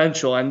of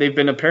potential, and they've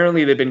been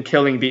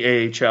killing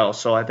the AHL.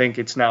 So I think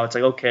it's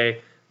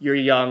okay, you're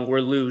young,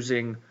 we're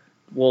losing,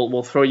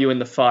 we'll throw you in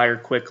the fire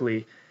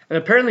quickly. And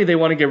apparently they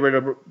want to get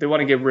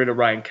rid of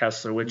Ryan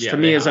Kessler, which to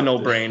me is a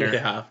no-brainer. They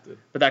have to.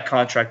 But that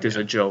contract is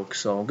a joke,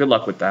 so good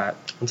luck with that.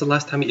 When's the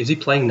last time is he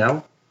playing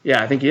now?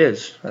 Yeah, I think he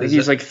is. I think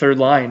he's third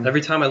line.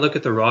 Every time I look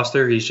at the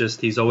roster,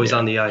 he's always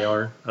on the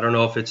IR. I don't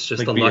know if it's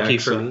just unlucky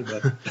for me.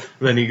 But.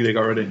 Then they got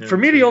rid of him. For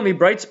me, the only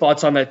bright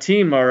spots on that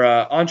team are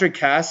Andre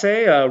Casse,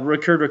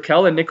 Rickard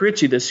Rakell, and Nick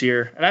Ritchie this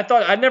year. And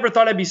I never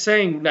thought I'd be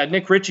saying that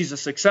Nick Ritchie's a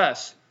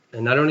success.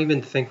 And I don't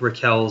even think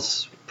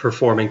Rakell's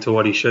performing to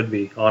what he should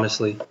be,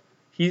 honestly.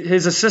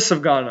 His assists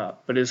have gone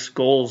up, but his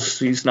goals,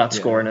 he's not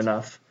scoring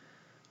enough.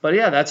 But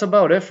yeah, that's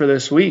about it for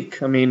this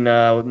week. I mean,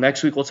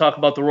 next week we'll talk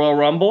about the Royal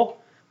Rumble.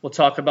 We'll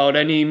talk about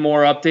any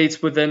more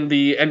updates within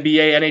the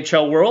NBA,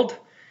 NHL world.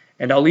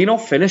 And Aulino,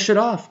 finish it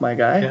off, my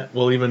guy. Yeah,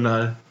 we'll even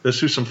let's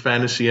do some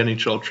fantasy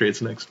NHL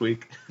trades next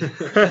week.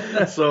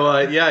 So,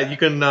 you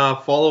can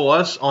follow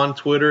us on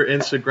Twitter,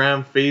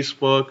 Instagram,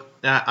 Facebook,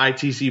 at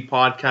ITZ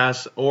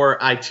Podcast or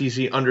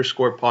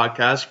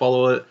ITZ_podcast.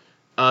 Follow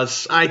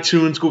us,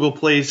 iTunes, Google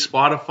Play,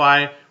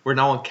 Spotify. We're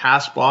now on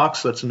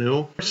CastBox. That's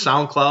new.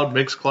 SoundCloud,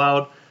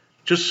 Mixcloud.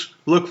 Just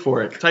look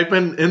for it. Type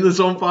in the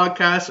Zone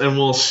Podcast, and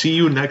we'll see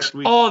you next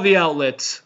week. All the outlets.